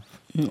myself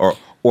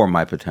or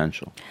my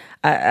potential."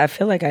 I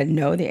feel like I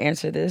know the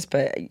answer to this,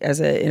 but as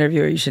an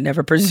interviewer, you should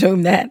never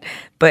presume that.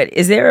 But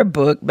is there a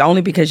book,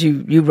 only because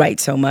you write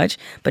so much,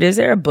 but is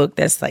there a book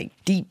that's like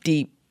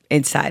deep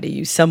inside of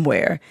you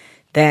somewhere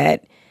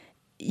that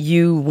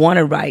you want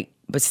to write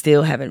but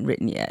still haven't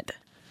written yet?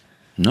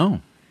 No.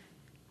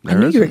 I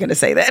knew you were going to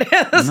say that.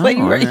 It's like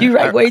you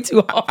write way too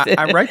often.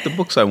 I write the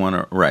books I want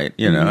to write.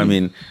 I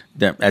mean,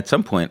 at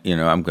some point,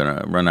 I'm going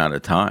to run out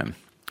of time.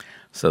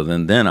 So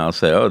then I'll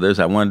say, "Oh,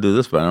 I want to do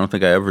this, but I don't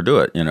think I ever do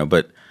it."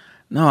 But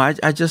no,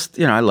 I just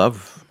I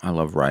love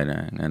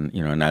writing,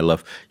 and I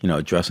love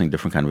addressing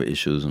different kind of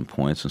issues and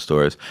points and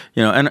stories.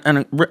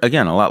 And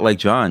again, a lot like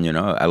John.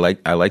 I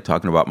like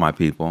talking about my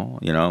people.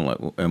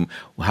 And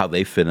how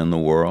they fit in the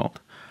world.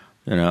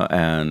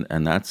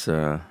 And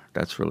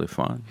that's really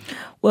fun.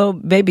 Well,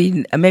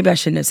 maybe I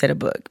shouldn't have said a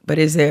book, but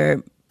is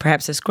there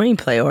perhaps a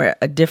screenplay or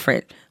a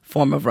different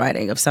form of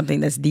writing of something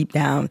that's deep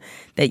down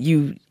that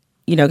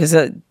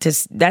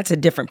because that's a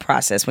different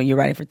process when you're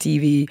writing for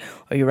TV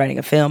or you're writing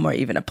a film or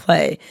even a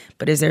play.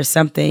 But is there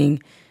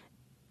something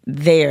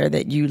there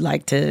that you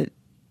like to,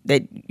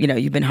 that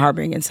you've been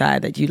harboring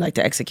inside that you'd like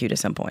to execute at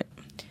some point?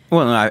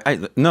 Well,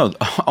 no,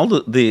 all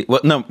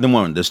number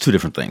one, there's two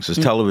different things. There's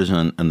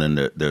television, and then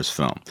there's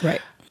film.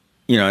 Right.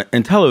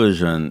 In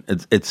television,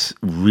 it's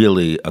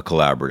really a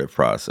collaborative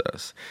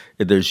process.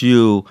 There's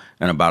you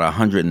and about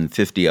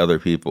 150 other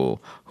people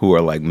who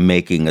are like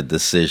making a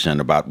decision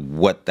about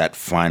what that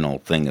final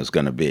thing is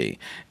going to be.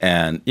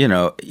 And,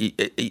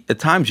 at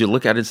times you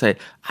look at it and say,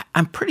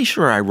 I'm pretty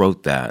sure I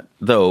wrote that,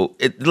 though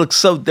it looks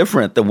so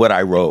different than what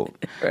I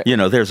wrote. Right.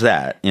 There's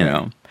that,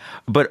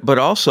 But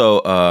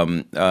also,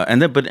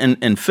 but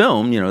in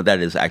film, that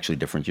is actually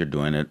different. You're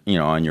doing it,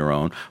 on your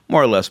own,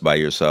 more or less by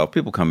yourself.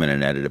 People come in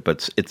and edit it,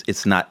 but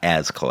it's not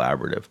as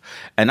collaborative.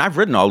 And I've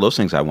written all those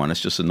things I want.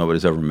 It's just that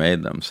nobody's ever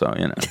made them. So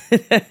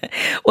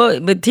Well,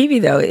 but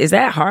TV though, is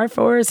that hard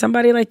for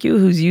somebody like you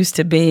who's used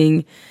to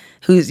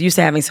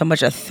having so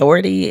much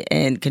authority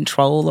and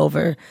control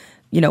over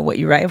what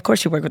you write? Of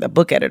course, you work with a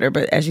book editor,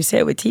 but as you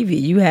said, with TV,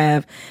 you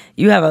have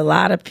a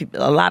lot of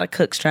people, a lot of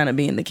cooks trying to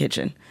be in the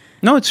kitchen.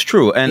 No, it's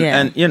true,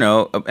 and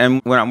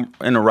when I'm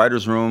in a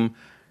writer's room,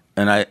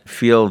 and I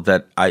feel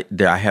that I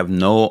have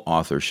no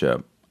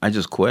authorship, I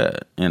just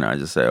quit. I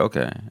just say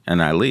okay,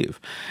 and I leave.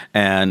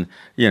 And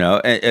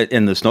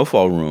in the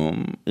snowfall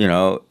room,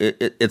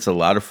 it's a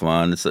lot of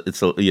fun.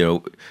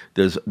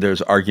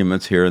 There's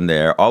arguments here and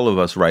there. All of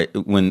us write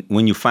when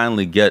you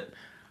finally get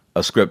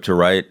a script to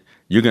write,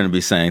 you're going to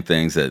be saying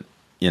things that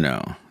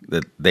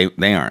that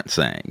they aren't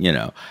saying,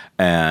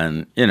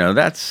 and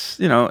that's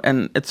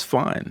and it's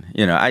fine,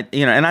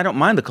 and I don't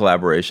mind the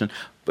collaboration,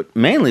 but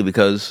mainly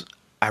because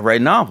I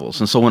write novels,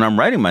 and so when I'm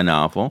writing my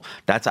novel,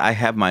 I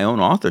have my own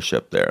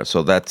authorship there,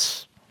 so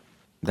that's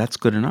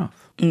good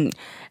enough.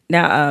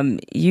 Now,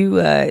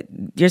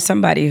 you're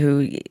somebody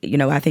who,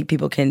 I think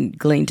people can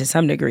glean to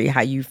some degree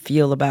how you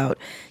feel about,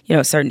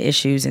 certain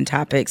issues and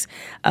topics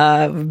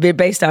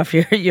based off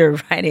your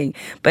writing.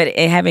 But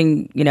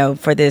having,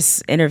 for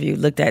this interview,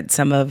 looked at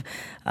some of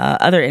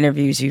other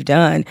interviews you've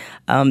done,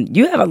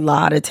 you have a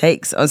lot of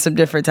takes on some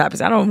different topics.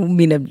 I don't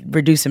mean to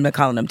reduce them to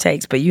calling them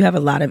takes, but you have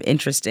a lot of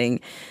interesting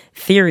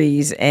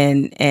theories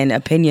and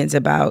opinions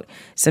about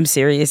some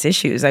serious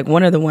issues. Like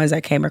one of the ones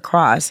I came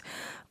across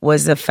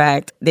was the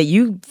fact that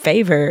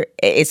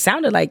it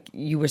sounded like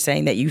you were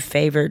saying that you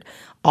favored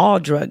all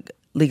drug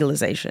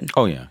legalization.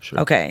 Oh, yeah, sure.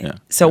 Okay. Yeah,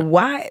 so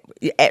why,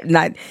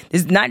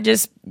 it's not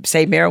just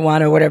say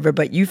marijuana or whatever,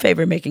 but you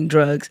favor making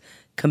drugs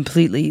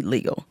completely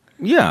legal.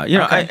 Yeah,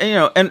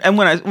 Okay. and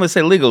when I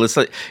say legal, it's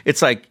like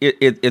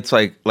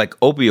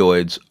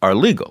opioids are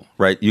legal,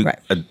 right? Right.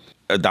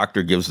 A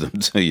doctor gives them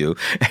to you,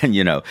 and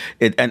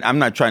and I'm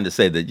not trying to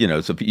say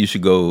that so you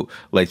should go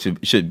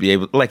should be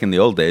able, like in the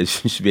old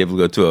days, you should be able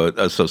to go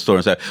to a store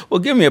and say, well,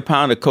 give me a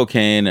pound of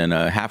cocaine and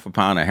a half a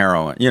pound of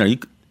heroin.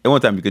 At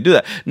one time you could do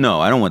that.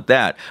 No, I don't want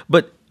that.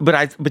 But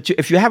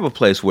if you have a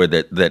place where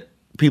that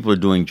people are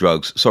doing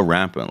drugs so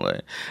rampantly,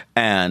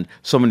 and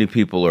so many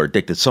people are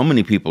addicted, so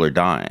many people are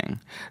dying,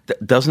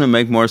 doesn't it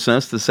make more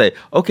sense to say,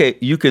 okay,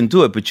 you can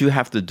do it, but you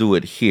have to do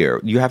it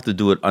here. You have to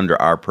do it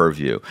under our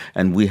purview,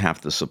 and we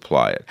have to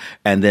supply it.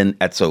 And then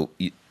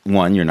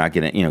one, you're not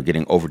getting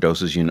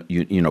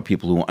overdoses.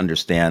 People who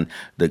understand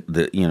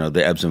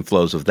the ebbs and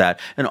flows of that,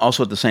 and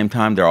also at the same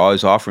time, they're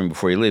always offering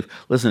before you leave.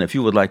 Listen, if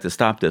you would like to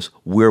stop this,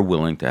 we're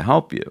willing to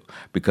help you,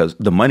 because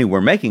the money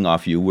we're making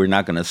off you, we're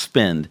not going to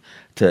spend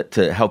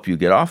to help you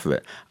get off of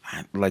it.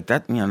 Like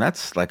that,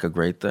 that's like a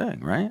great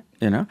thing, right?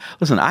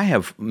 Listen, I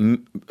have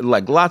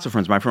lots of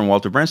friends. My friend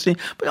Walter Bernstein,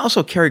 but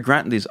also Cary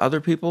Grant and these other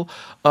people.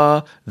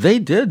 They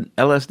did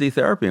LSD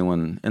therapy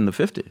in the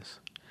 50s.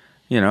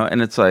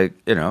 And it's like,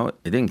 it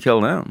didn't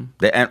kill them.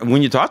 And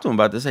when you talk to them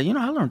about this, they say,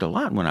 I learned a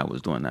lot when I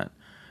was doing that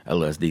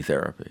LSD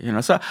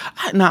therapy. So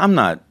I'm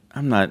not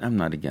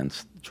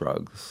against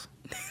drugs.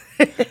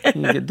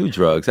 You do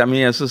drugs. I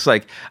mean, it's just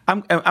like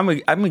I'm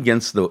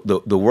against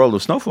the world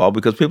of snowfall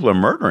because people are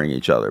murdering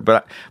each other.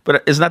 But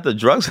it's not the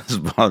drugs that's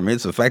bothering me.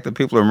 It's the fact that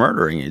people are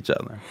murdering each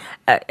other.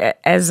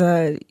 As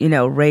a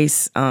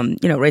race,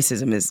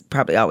 racism is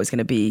probably always going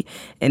to be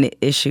an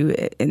issue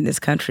in this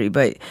country.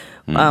 But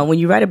when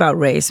you write about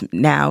race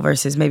now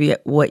versus maybe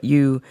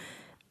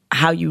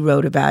how you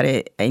wrote about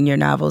it in your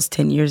novels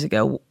 10 years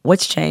ago,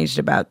 what's changed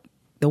about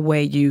the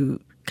way you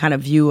kind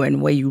of view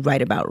and way you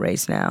write about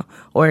race now,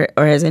 or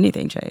has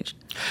anything changed?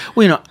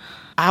 Well,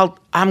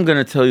 I'm going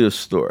to tell you a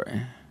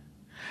story.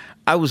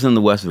 I was in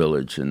the West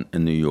Village in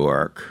New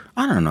York.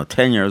 I don't know,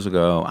 10 years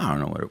ago. I don't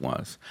know what it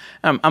was.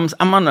 I'm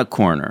on a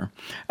corner,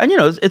 and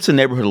it's a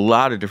neighborhood, a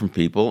lot of different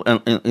people,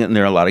 and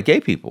there are a lot of gay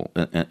people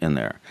in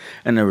there.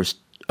 And there was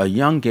a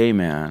young gay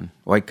man,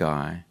 white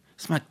guy.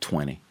 He's like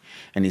 20.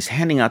 And he's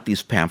handing out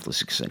these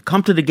pamphlets. He's saying,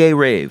 come to the gay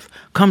rave,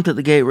 come to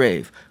the gay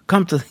rave,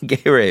 come to the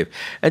gay rave.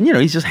 And,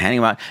 he's just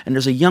handing them out. And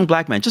there's a young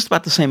black man just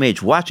about the same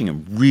age watching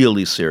him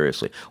really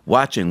seriously,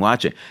 watching.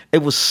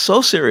 It was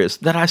so serious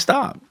that I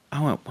stopped.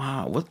 I went,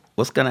 wow,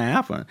 what's going to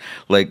happen?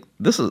 Like,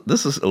 this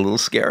is a little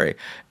scary.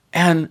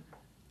 And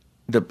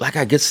the black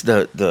guy gets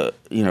the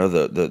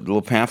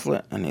little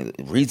pamphlet, and he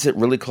reads it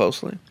really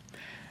closely.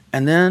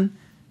 And then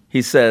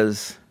he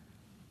says,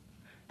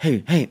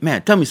 hey,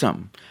 man, tell me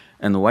something.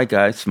 And the white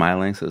guy,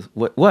 smiling, says,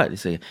 what? He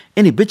says,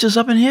 any bitches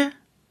up in here?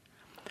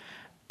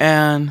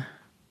 And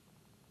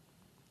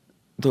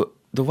the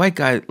white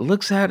guy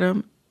looks at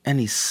him, and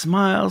he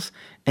smiles,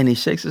 and he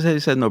shakes his head.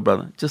 He said, no,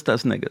 brother, just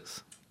us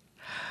niggas.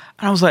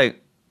 And I was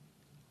like,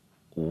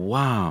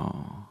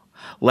 wow.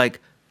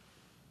 Like,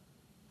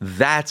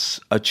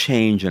 that's a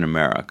change in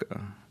America.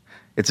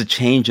 It's a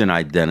change in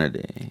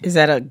identity. Is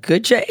that a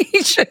good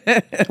change?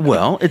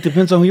 Well, it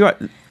depends on who you are.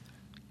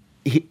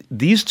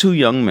 These two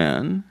young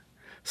men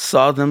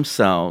saw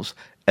themselves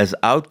as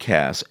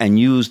outcasts and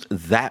used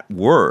that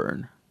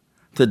word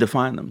to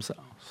define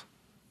themselves.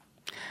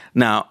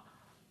 Now,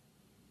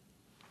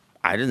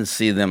 I didn't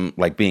see them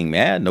like being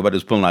mad. Nobody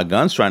was pulling out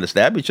guns trying to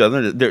stab each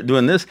other. They're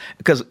doing this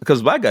because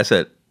the black guy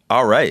said,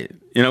 all right.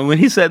 When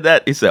he said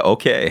that, he said,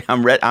 okay,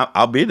 I'm ready.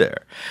 I'll be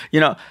there.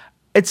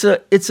 It's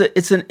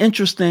an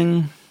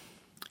interesting,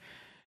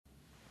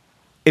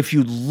 if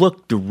you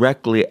look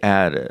directly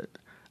at it,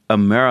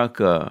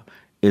 America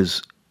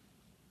is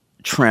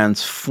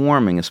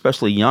transforming,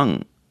 especially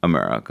young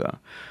America,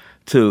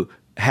 to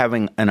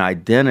having an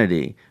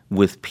identity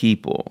with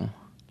people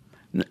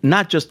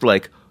not just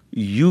like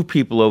you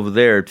people over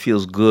there, it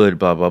feels good,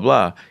 blah blah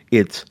blah.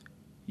 It's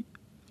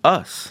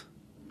us,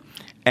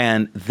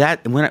 and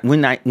that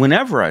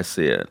whenever I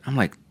see it, I'm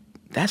like,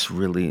 that's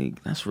really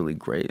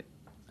great.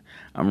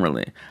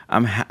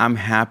 I'm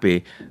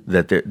happy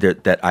that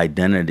that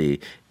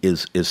identity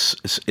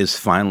is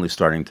finally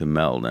starting to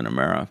meld in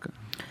America.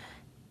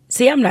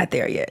 See, I'm not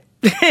there yet.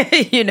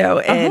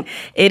 And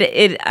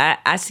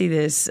I see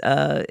this,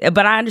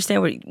 but I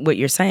understand what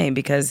you're saying,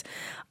 because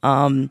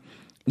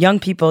young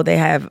people, they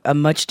have a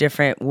much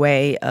different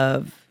way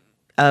of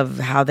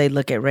how they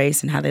look at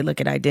race and how they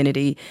look at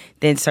identity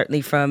than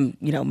certainly from,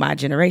 my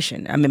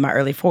generation. I'm in my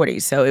early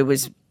 40s, so it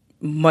was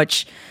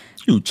much.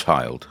 You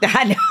child.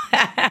 I know.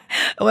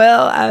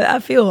 Well, I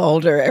feel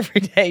older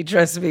every day,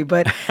 trust me,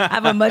 but I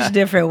have a much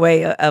different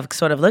way of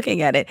sort of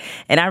looking at it.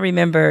 And I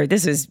remember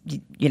this is,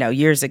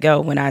 years ago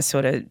when I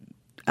sort of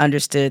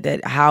understood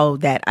that how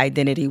that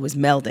identity was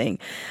melding.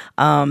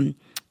 I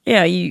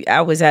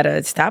was at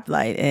a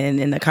stoplight, and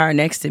in the car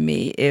next to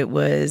me, it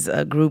was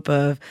a group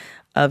of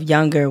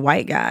younger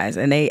white guys,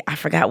 and I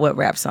forgot what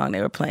rap song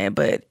they were playing,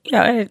 but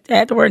it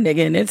had the word nigga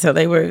in it, so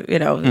they were,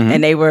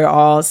 and they were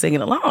all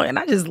singing along, and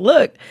I just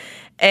looked,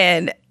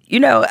 and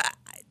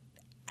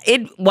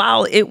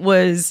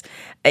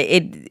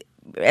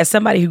as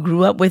somebody who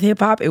grew up with hip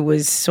hop, it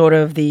was sort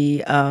of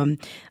the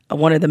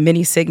one of the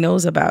many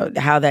signals about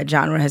how that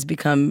genre has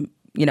become,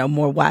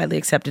 more widely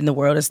accepted in the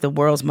world. It's the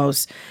world's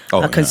most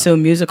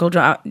consumed musical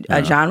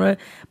genre,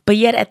 but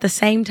yet at the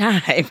same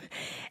time,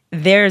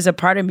 there's a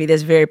part of me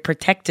that's very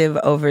protective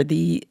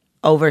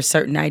over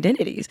certain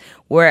identities,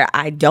 where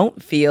I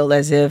don't feel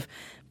as if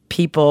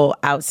people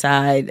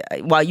outside,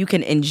 while you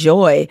can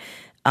enjoy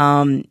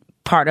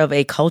part of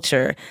a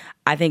culture,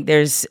 I think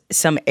there's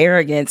some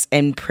arrogance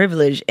and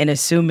privilege in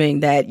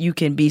assuming that you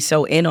can be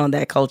so in on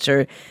that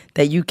culture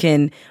that you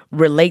can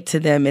relate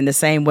to them in the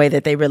same way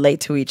that they relate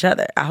to each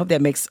other. I hope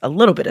that makes a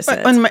little bit of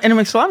sense. And it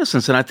makes a lot of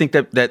sense. And I think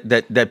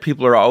that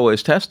people are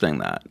always testing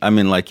that. I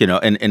mean,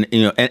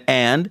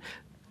 and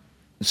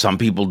some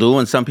people do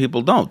and some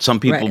people don't. Some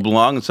people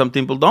belong and some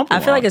people don't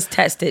belong. I feel like it's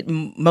tested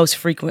most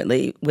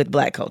frequently with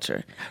Black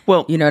culture.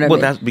 Well, you know what I mean?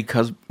 That's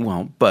because,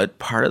 but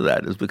part of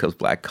that is because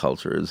Black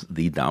culture is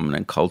the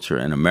dominant culture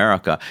in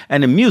America.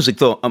 And in music,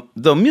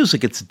 though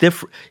music, it's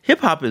different. Hip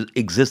hop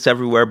exists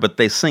everywhere, but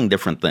they sing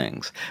different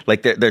things.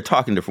 Like they're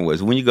talking different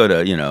ways. When you go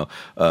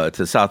to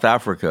to South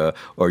Africa,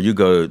 or you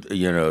go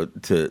to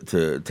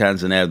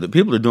Tanzania, the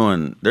people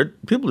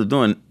are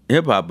doing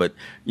hip hop, but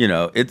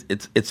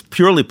it's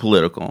purely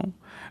political.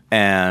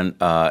 And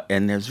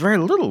there's very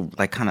little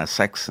like kind of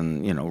sex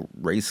and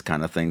race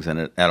kind of things in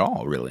it at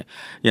all, really.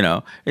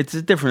 It's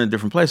different in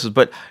different places.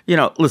 But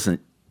listen,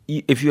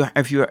 if you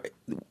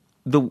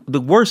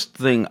the worst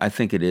thing I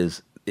think it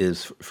is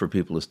for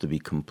people is to be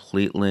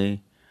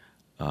completely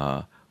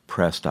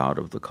pressed out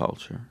of the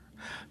culture,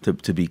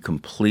 to be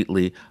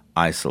completely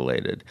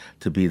isolated,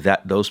 to be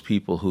those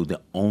people who the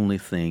only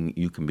thing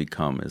you can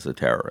become is a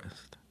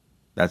terrorist.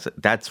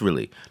 That's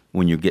really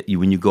when you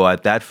go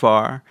out that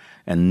far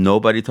and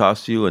nobody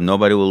talks to you and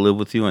nobody will live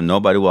with you and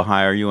nobody will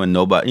hire you and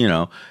nobody,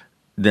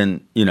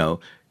 then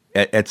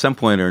at some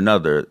point or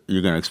another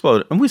you're going to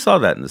explode. And we saw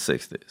that in the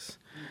 60s.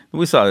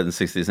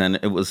 And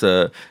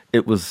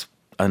it was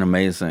an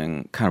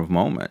amazing kind of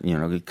moment,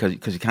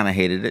 because you kind of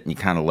hated it and you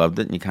kind of loved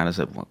it and you kind of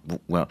said,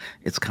 well,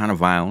 it's kind of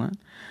violent.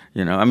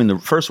 I mean, the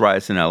first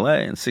riots in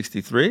L.A. in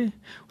 63,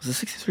 was it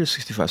 63 or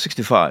 65?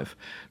 65.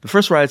 The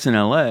first riots in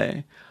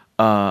L.A.,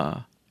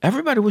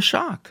 everybody was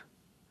shocked.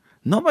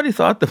 Nobody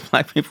thought that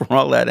Black people were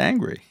all that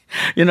angry.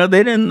 They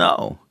didn't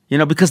know,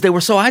 because they were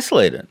so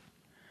isolated,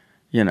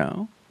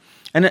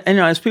 And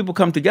as people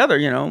come together,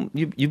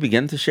 you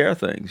begin to share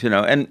things,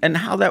 and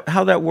how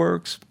that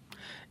works.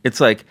 It's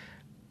like,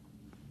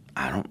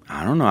 I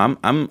don't know.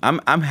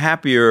 I'm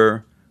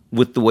happier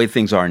with the way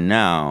things are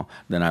now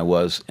than I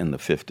was in the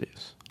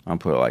 50s. I'll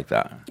put it like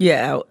that.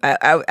 Yeah,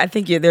 I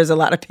think there's a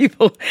lot of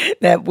people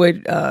that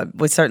would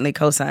certainly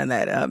co-sign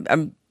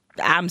that.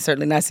 I'm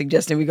certainly not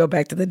suggesting we go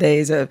back to the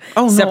days of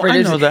separate.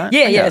 I know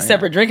that.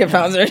 Separate drinking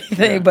fountains or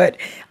anything. Yeah. But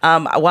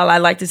while I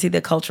like to see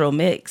the cultural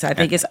mix, I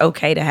think it's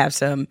okay to have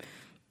some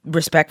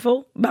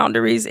respectful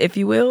boundaries, if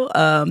you will.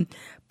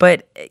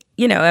 But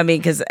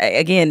because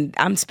again,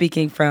 I'm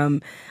speaking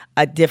from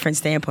a different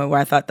standpoint where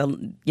I thought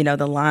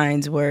the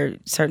lines were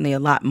certainly a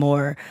lot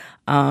more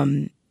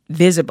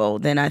visible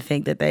than I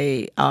think that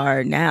they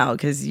are now,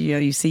 because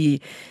you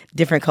see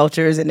different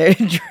cultures and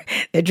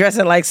they're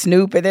dressing like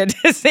Snoop and they're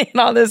just saying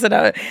all this,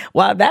 and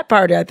while that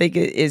part I think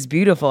is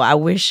beautiful, I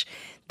wish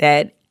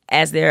that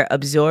as they're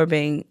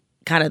absorbing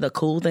kind of the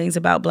cool things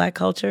about Black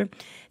culture,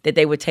 that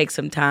they would take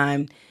some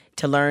time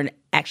to learn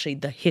actually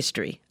the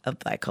history of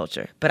Black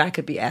culture. But I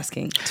could be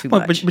asking too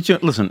much.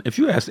 But listen, if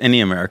you ask any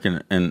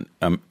American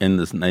in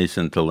this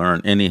nation to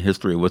learn any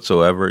history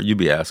whatsoever, you'd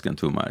be asking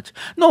too much.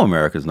 No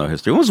Americans know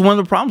history. It was one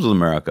of the problems with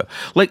America.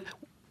 Like,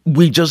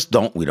 we just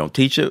don't. We don't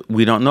teach it.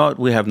 We don't know it.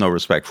 We have no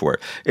respect for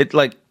it.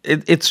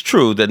 It's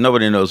true that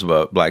nobody knows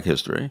about Black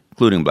history,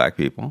 including Black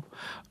people.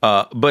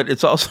 But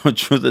it's also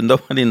true that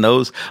nobody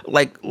knows,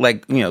 like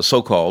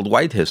so-called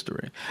white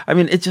history. I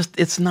mean,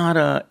 it's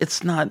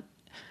not.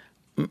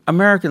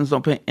 Americans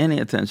don't pay any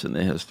attention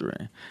to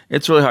history.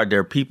 It's really hard. There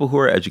are people who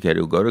are educated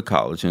who go to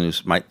college and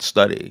who might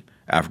study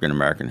African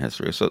American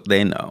history, so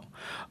they know.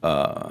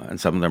 And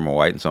some of them are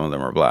white and some of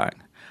them are black.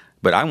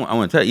 But I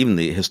want to tell you, even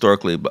the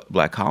historically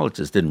black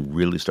colleges didn't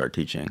really start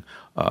teaching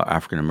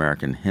African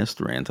American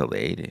history until the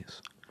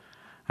 80s.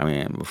 I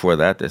mean, before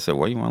that, they said,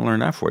 what do you want to learn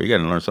that for? You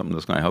got to learn something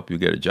that's going to help you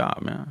get a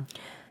job, man.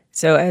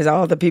 So as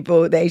all the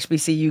people, the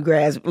HBCU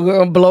grads, we're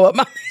going to blow up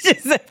my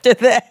messages after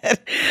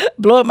that.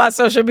 Blow up my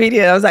social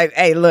media. I was like,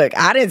 hey, look,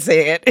 I didn't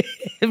say it.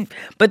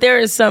 But there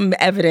is some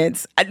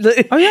evidence. Oh,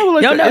 yeah. Well,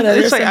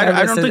 it's like,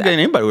 I don't think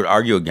anybody would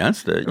argue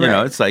against it. You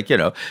know, it's like,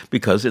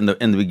 because in the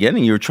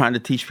beginning, you were trying to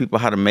teach people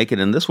how to make it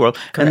in this world.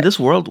 Correct. And this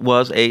world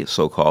was a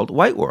so-called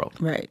white world.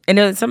 Right. And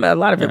a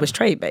lot of it was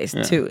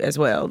trade-based, too, as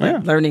well.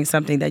 Like learning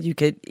something that you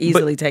could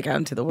easily take out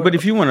into the world. But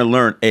if you want to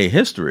learn a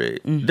history,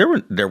 there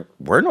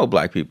were no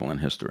black people in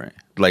history.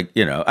 Like,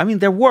 I mean,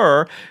 there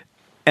were,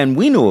 and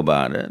we knew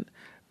about it,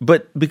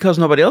 but because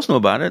nobody else knew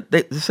about it,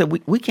 they said,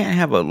 we can't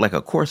have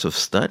a course of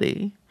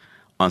study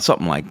on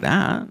something like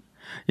that,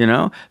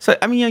 So,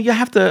 I mean, you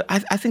have to, I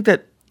think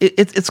that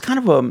it's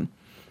kind of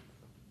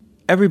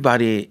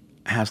everybody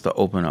has to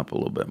open up a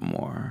little bit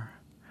more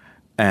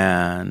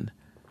and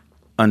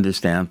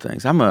understand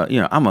things. I'm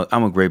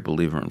a great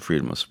believer in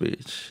freedom of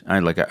speech. I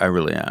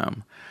really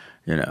am.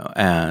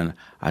 And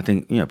I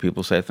think,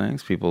 people say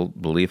things, people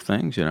believe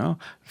things,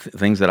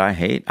 things that I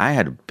hate. I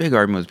had a big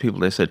argument with people.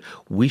 They said,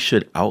 we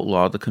should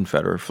outlaw the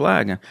Confederate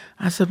flag. And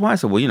I said, why? I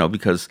said, well,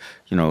 because,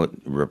 it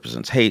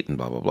represents hate and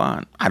blah, blah, blah.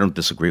 And I don't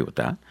disagree with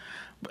that.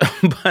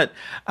 But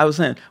I was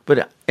saying,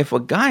 but if a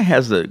guy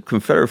has the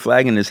Confederate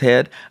flag in his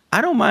head,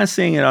 I don't mind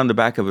seeing it on the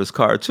back of his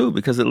car too,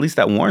 because at least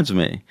that warns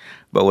me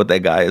about what that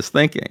guy is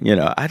thinking.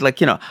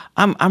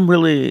 I'm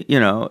really,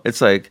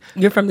 it's like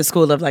you're from the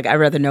school of like I'd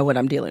rather know what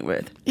I'm dealing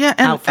with. Yeah,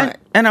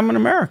 and I'm an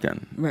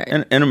American. Right.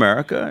 And in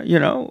America,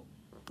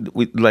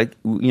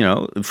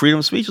 freedom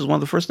of speech is one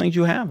of the first things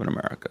you have in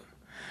America.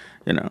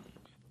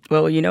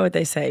 Well, you know what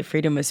they say: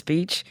 freedom of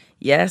speech,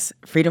 yes.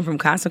 Freedom from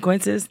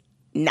consequences.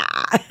 Nah,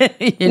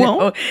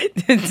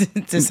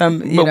 to some,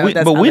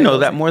 but we know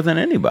that more than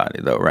anybody,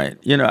 though, right?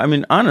 I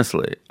mean,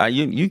 honestly, I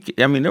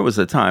mean, there was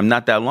a time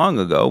not that long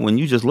ago when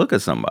you just look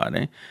at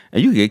somebody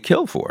and you get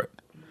killed for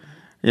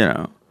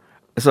it,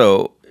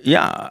 So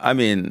yeah, I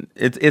mean,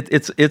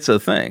 it's a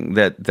thing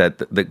that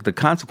the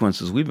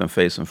consequences we've been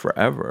facing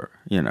forever,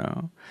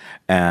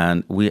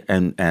 and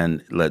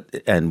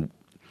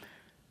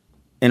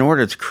in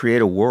order to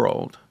create a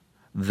world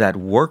that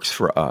works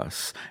for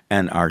us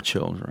and our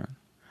children,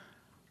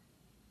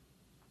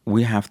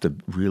 we have to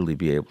really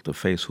be able to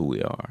face who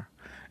we are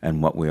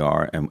and what we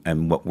are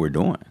and what we're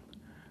doing.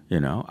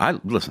 I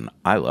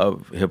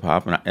love hip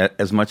hop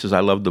as much as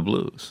I love the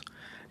blues.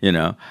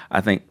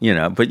 I think,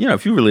 but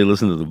if you really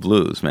listen to the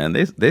blues, man,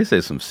 they say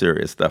some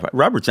serious stuff.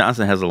 Robert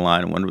Johnson has a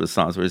line in one of his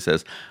songs where he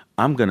says,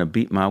 I'm going to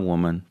beat my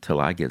woman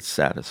till I get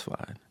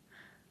satisfied.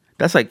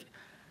 That's like,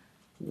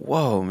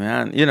 whoa,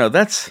 man,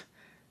 that's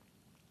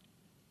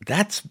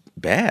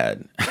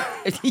bad.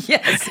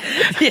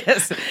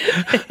 Yes.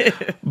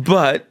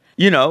 But,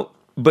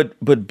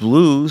 but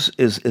blues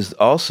is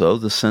also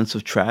the sense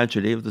of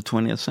tragedy of the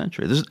 20th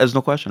century. There's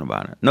no question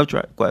about it. No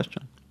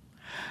question.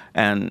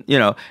 And,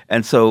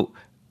 and so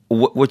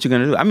what you're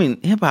going to do? I mean,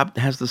 hip hop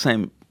has the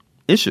same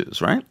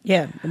issues, right?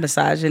 Yeah. The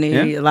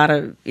misogyny, a lot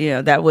of,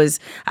 that was,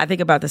 I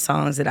think about the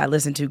songs that I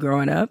listened to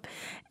growing up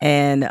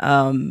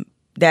and,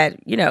 that,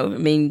 I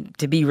mean,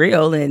 to be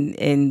real,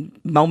 in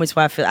moments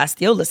where I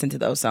still listen to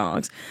those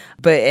songs.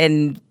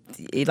 And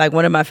like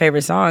one of my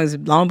favorite songs,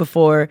 long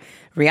before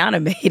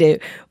Rihanna made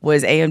it,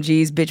 was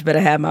AMG's Bitch Better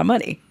Have My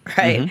Money,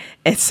 right? Mm-hmm.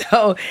 And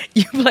so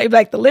you play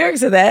back the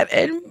lyrics of that,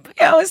 and,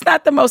 it's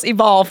not the most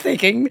evolved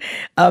thinking,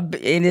 and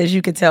as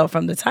you can tell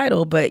from the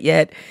title, but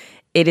yet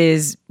it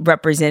is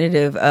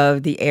representative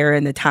of the era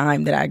and the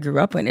time that I grew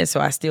up in. And so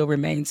I still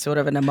remain sort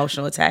of an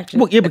emotional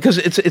attachment. Well, yeah, because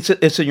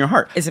it's in your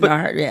heart. It's in my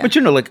heart, yeah. But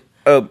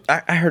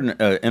I heard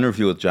an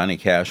interview with Johnny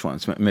Cash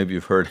once. Maybe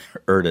you've heard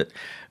it.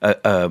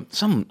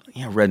 Some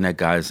redneck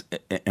guys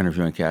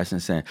interviewing Cash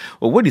and saying,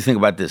 "Well, what do you think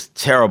about this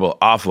terrible,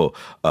 awful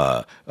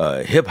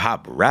hip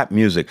hop rap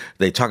music?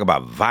 They talk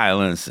about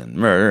violence and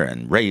murder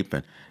and rape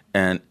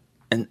and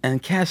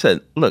Cash said,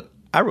 look,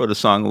 I wrote a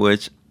song in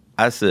which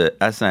I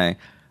sang,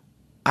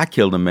 I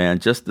killed a man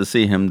just to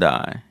see him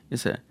die. He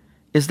said,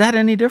 is that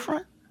any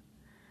different?"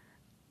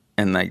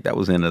 And that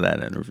was the end of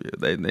that interview.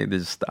 They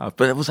just stopped.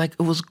 But it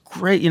was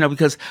great,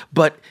 because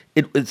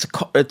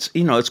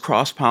it's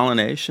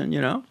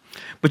cross-pollination,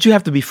 But you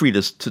have to be free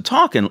to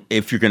talk, and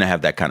if you're going to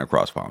have that kind of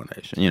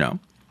cross-pollination,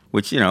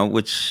 which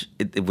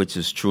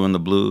is true in the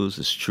blues,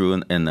 it's true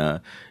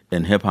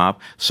in hip hop.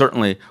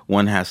 Certainly,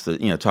 one has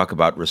to talk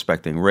about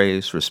respecting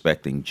race,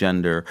 respecting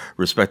gender,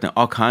 respecting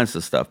all kinds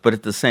of stuff. But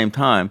at the same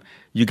time,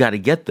 you got to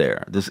get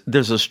there.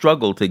 There's a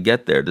struggle to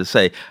get there. To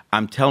say,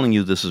 I'm telling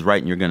you this is right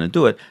and you're going to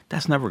do it.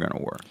 That's never going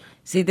to work.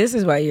 See, this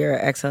is why you're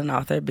an excellent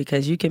author,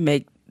 because you can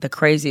make the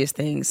craziest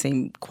things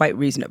seem quite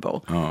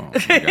reasonable. Oh,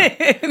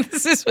 okay.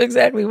 This is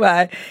exactly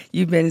why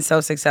you've been so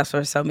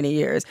successful for so many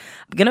years.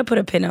 I'm going to put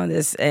a pin on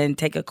this and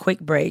take a quick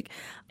break.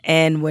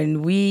 And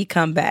when we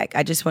come back,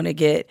 I just want to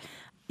get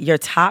your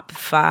top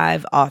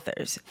 5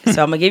 authors.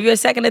 So I'm going to give you a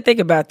second to think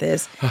about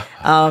this.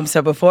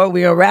 So before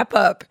we'll wrap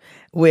up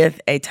with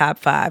a top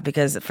 5,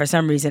 because for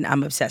some reason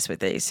I'm obsessed with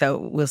these. So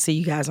we'll see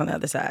you guys on the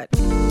other side.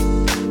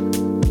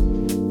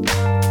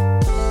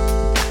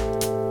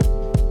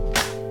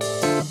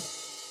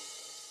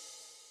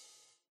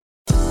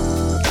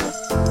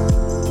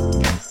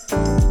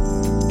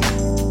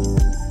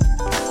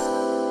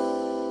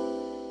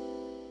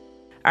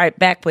 All right,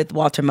 back with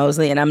Walter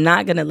Mosley, and I'm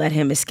not going to let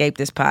him escape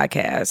this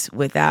podcast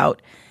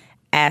without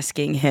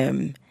asking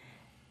him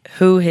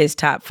who his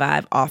top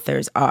 5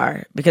 authors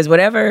are. Because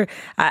whatever,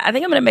 I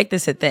think I'm going to make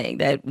this a thing,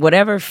 that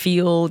whatever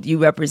field you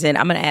represent,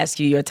 I'm going to ask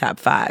you your top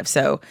 5.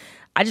 So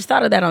I just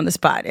thought of that on the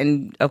spot.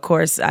 And of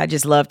course, I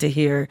just love to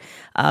hear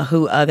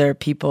who other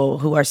people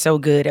who are so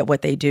good at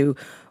what they do,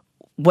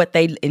 what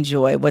they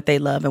enjoy, what they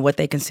love, and what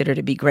they consider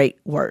to be great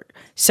work.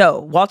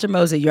 So Walter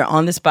Mosley, you're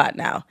on the spot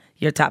now.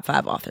 Your top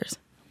 5 authors.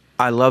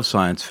 I love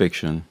science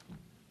fiction,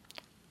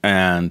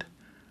 and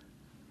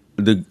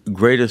the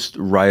greatest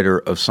writer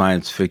of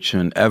science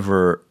fiction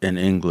ever in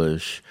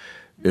English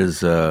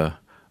is a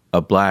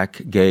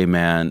black gay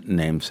man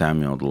named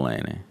Samuel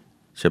Delany,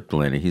 Chip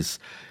Delany. He's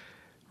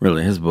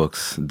really, his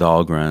books,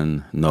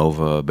 Dahlgren,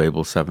 Nova,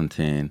 Babel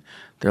 17,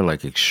 they're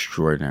like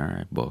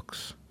extraordinary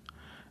books.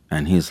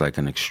 And he's like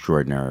an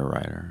extraordinary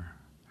writer,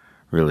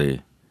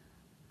 really.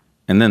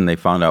 And then they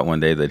found out one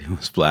day that he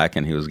was black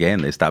and he was gay,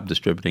 and they stopped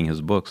distributing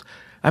his books.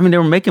 I mean, they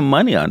were making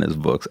money on his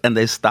books, and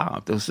they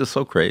stopped. It was just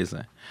so crazy.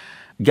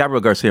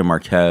 Gabriel Garcia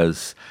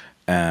Marquez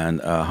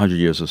and 100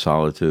 Years of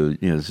Solitude,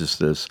 you know, it's just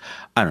this,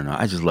 I don't know,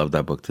 I just loved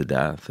that book to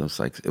death. It was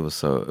like, it was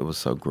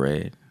so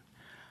great.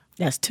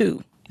 That's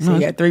 2. So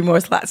you got 3 more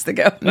slots to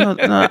go. no,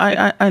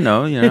 I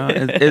know, you know,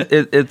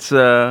 it's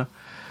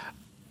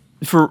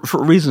for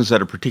reasons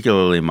that are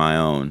particularly my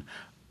own,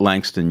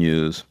 Langston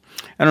Hughes.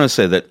 I want to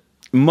say that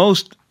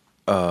most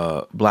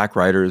black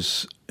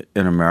writers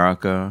in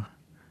America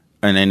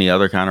and any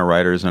other kind of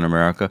writers in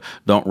America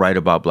don't write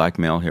about black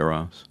male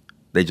heroes.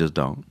 They just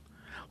don't.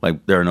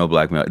 Like, there are no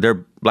black male. There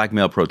are black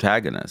male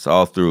protagonists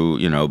all through,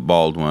 you know,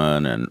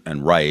 Baldwin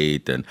and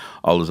Wright and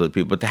all those other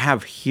people. But to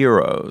have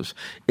heroes,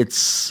 it's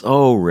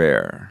so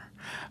rare.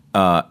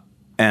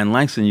 And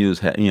Langston Hughes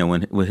had, you know,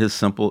 with his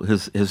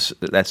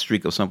that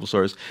streak of simple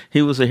stories,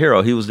 he was a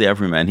hero. He was the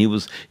everyman. He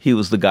was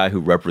the guy who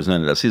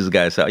represented us. He's the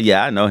guy who said,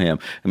 "Yeah, I know him."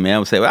 And man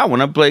would say, "Well, I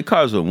want to play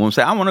cards with him." Would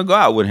say, "I want to go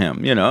out with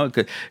him." You know,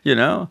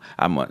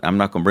 I'm not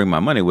going to bring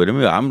my money with him.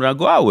 I'm going to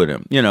go out with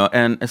him. You know,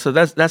 and so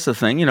that's the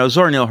thing. You know,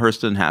 Zora Neale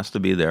Hurston has to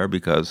be there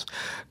because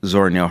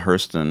Zora Neale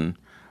Hurston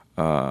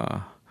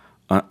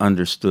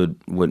understood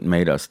what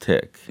made us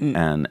tick.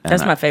 And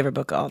that's my favorure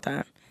book of all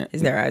time.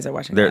 Is Their Eyes Are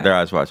Watching God. Their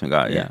Eyes Watching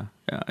God, yeah.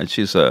 And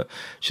she's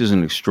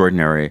an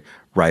extraordinary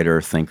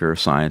writer, thinker,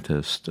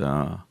 scientist,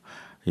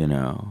 you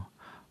know.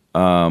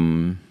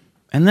 And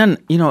then,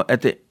 you know,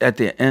 at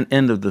the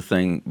end of the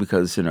thing,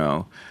 because, you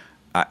know,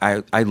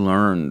 I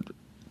learned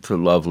to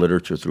love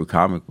literature through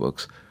comic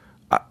books,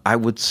 I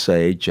would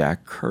say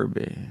Jack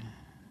Kirby.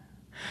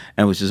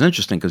 And which is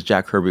interesting because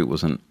Jack Kirby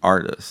was an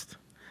artist,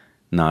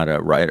 not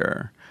a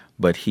writer,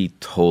 but he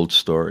told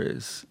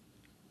stories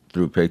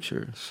through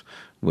pictures,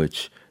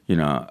 which, you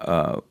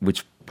know,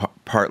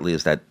 partly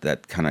is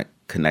that kind of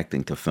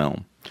connecting to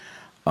film,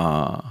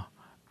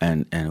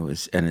 and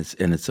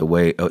it's a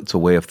way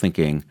of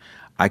thinking.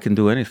 I can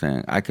do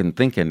anything. I can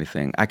think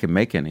anything. I can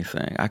make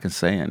anything. I can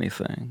say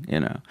anything. You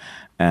know,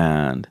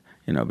 and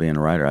you know, being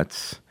a writer,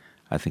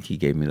 I think he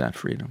gave me that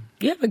freedom.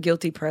 You have a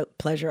guilty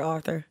pleasure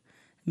author.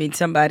 I mean,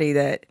 somebody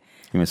that.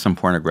 You mean some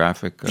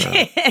pornographic?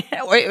 Wait,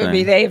 I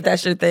mean, if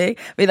that's your thing.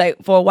 I mean,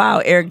 like, for a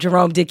while, Eric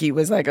Jerome Dickey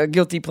was like a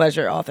guilty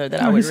pleasure author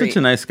that I would read. He's such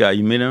a nice guy.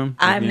 You meet him?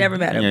 I've never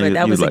met him, but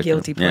that was a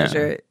guilty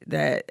pleasure.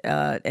 Yeah.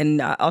 That,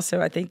 and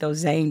also, I think those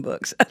Zane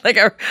books. Like,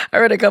 I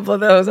read a couple of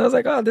those. I was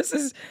like, oh, this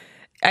is.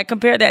 I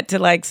compare that to,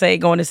 like, say,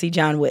 going to see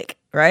John Wick.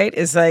 Right?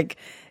 It's like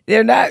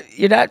you're not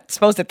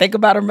supposed to think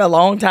about them a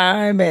long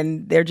time,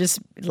 and they're just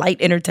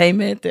light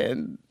entertainment,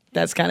 and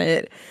that's kind of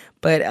it.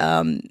 But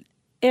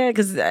yeah,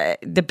 because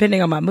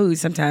depending on my mood,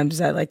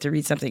 sometimes I like to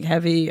read something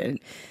heavy and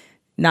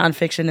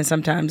nonfiction, and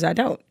sometimes I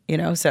don't, you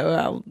know,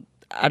 so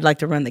I'd like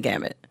to run the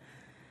gamut.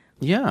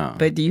 Yeah.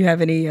 But do you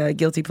have any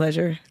guilty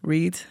pleasure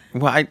reads?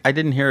 Well, I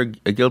didn't hear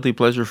a guilty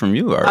pleasure from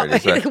you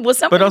already. Well,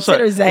 some would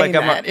consider Zane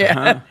that.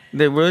 Yeah.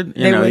 They would?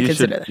 They would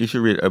consider that. You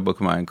should read a book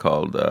of mine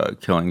called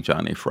Killing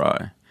Johnny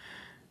Fry.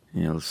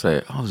 You'll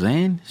say, oh,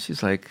 Zane?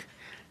 She's like...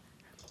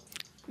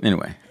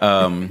 Anyway.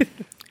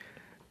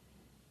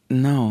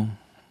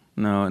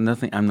 No,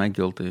 nothing. I'm not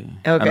guilty.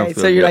 Okay,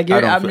 so you're like,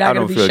 I'm not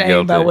going to be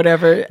shamed by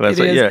whatever it is.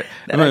 Yeah,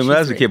 I mean, when I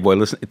was a kid, boy,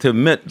 listen, to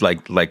admit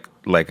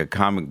like a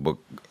comic book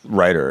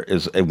writer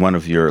is one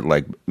of your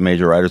like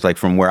major writers, like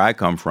from where I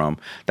come from,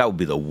 that would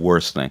be the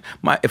worst thing.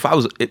 If I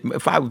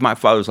was my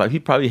father's life,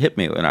 he'd probably hit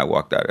me when I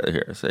walked out of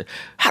here and say,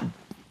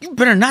 "You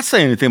better not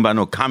say anything about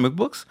no comic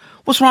books.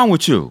 What's wrong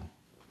with you?"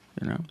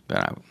 You know.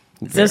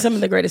 They're some of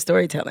the greatest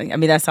storytelling. I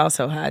mean, that's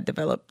also how I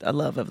developed a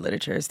love of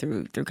literature is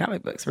through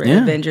comic books. Read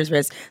Avengers,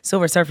 read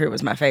Silver Surfer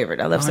was my favorite.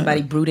 I love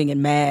somebody brooding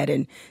and mad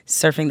and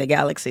surfing the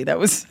galaxy. That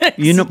was but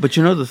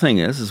the thing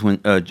is when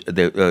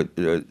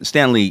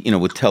Stan Lee,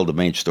 would tell the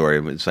main story.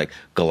 It's like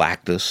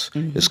Galactus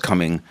is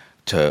coming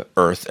to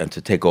Earth and to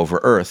take over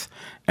Earth,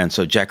 and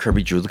so Jack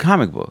Kirby drew the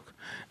comic book,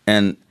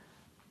 and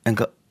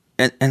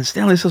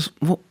Stanley says,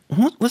 well,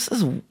 what's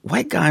this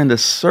white guy on the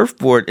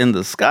surfboard in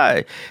the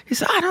sky? He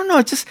said, I don't know.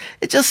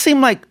 It just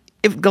seemed like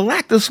if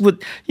Galactus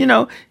would,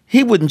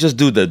 he wouldn't just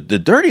do the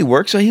dirty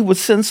work, so he would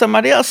send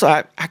somebody else. So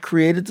I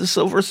created the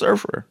Silver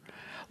Surfer.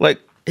 Like,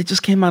 it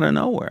just came out of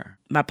nowhere.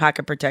 My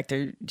pocket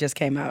protector just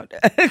came out.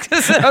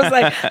 So I was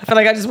like, I feel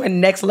like I just went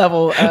next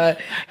level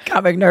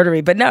comic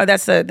nerdery. But no,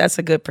 that's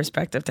a good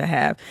perspective to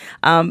have.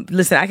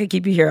 Listen, I could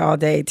keep you here all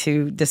day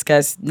to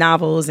discuss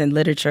novels and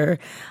literature.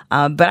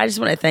 But I just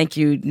want to thank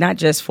you, not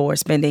just for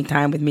spending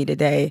time with me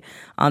today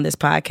on this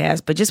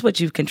podcast, but just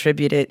what you've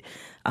contributed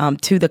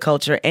to the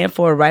culture, and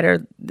for a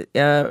writer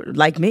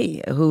like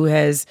me who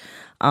has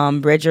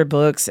read your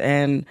books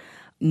and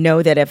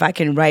know that if I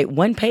can write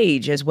one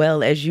page as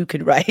well as you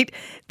could write,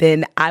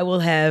 then I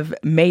will have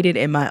made it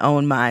in my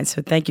own mind.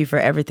 So thank you for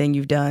everything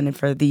you've done, and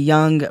for the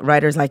young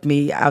writers like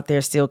me out there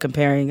still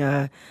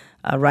comparing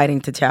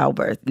writing to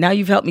childbirth. Now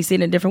you've helped me see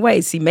it in a different way.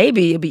 See,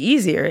 maybe it'll be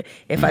easier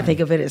if I think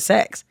of it as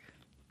sex.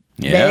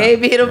 Yeah,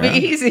 maybe it'll be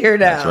easier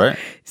now. That's right.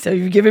 So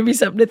you've given me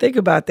something to think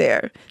about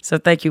there. So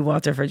thank you,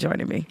 Walter, for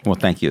joining me. Well,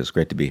 thank you. It's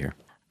great to be here.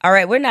 All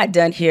right, we're not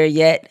done here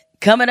yet.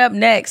 Coming up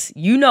next,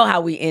 you know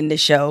how we end the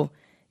show.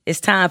 It's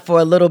time for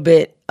a little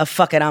bit of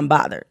Fuck It, I'm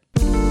Bothered.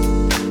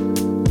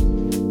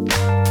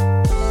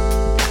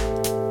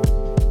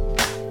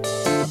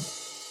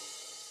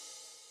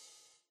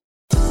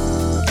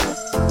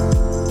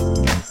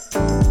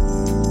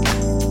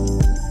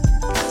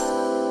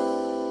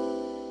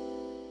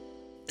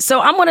 So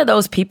I'm one of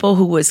those people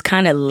who was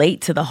kind of late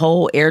to the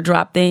whole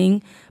airdrop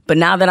thing, but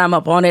now that I'm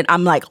up on it,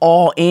 I'm like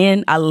all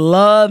in. I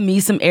love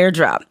me some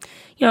airdrop.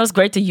 It's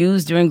great to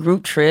use during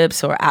group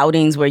trips or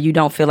outings where you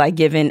don't feel like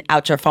giving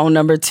out your phone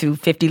number to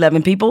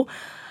 11 people.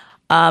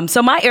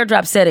 So my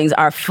airdrop settings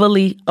are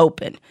fully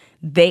open.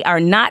 They are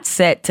not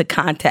set to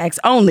contacts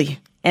only.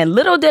 And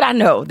little did I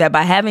know that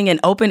by having an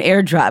open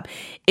airdrop,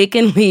 it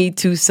can lead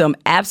to some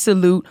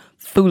absolute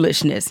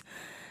foolishness.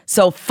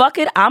 So fuck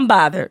it, I'm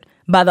bothered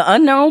by the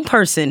unknown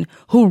person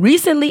who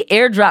recently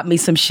airdropped me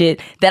some shit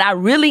that I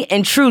really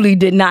and truly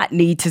did not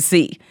need to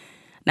see.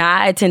 Now,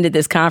 I attended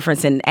this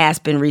conference in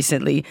Aspen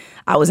recently.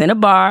 I was in a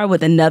bar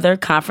with another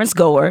conference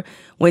goer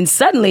when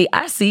suddenly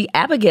I see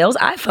Abigail's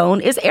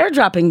iPhone is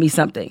airdropping me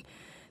something.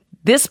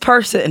 This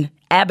person,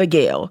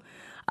 Abigail,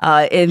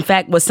 in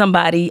fact, was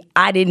somebody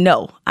I didn't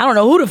know. I don't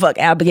know who the fuck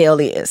Abigail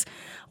is.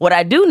 What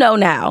I do know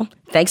now,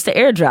 thanks to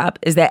airdrop,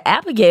 is that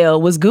Abigail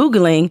was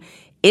Googling,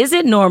 is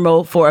it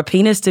normal for a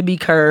penis to be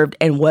curved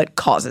and what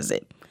causes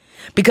it?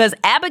 Because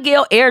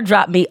Abigail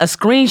airdropped me a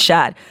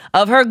screenshot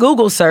of her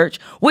Google search,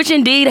 which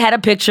indeed had a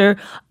picture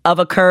of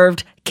a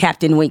curved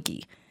Captain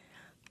Winky.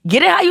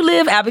 Get it how you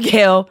live,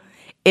 Abigail.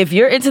 If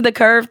you're into the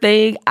curve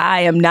thing,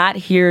 I am not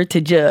here to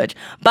judge.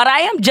 But I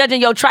am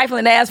judging your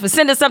trifling ass for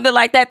sending something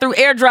like that through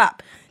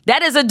airdrop.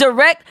 That is a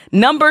direct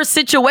number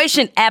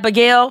situation,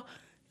 Abigail.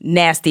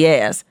 Nasty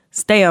ass.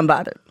 Stay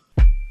unbothered.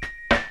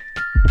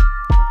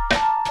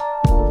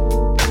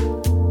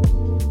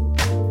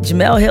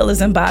 Jamel Hill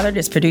is Unbothered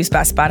is produced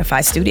by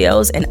Spotify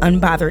Studios and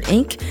Unbothered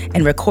Inc.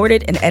 and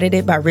recorded and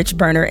edited by Rich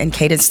Berner and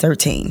Cadence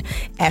 13.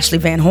 Ashley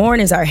Van Horn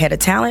is our head of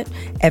talent.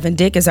 Evan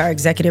Dick is our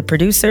executive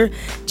producer.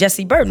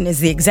 Jesse Burton is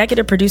the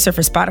executive producer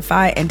for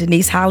Spotify, and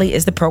Denise Holly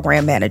is the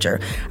program manager.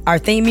 Our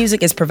theme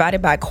music is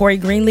provided by Corey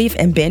Greenleaf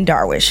and Ben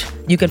Darwish.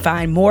 You can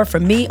find more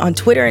from me on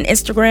Twitter and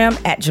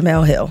Instagram at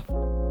Jamel Hill.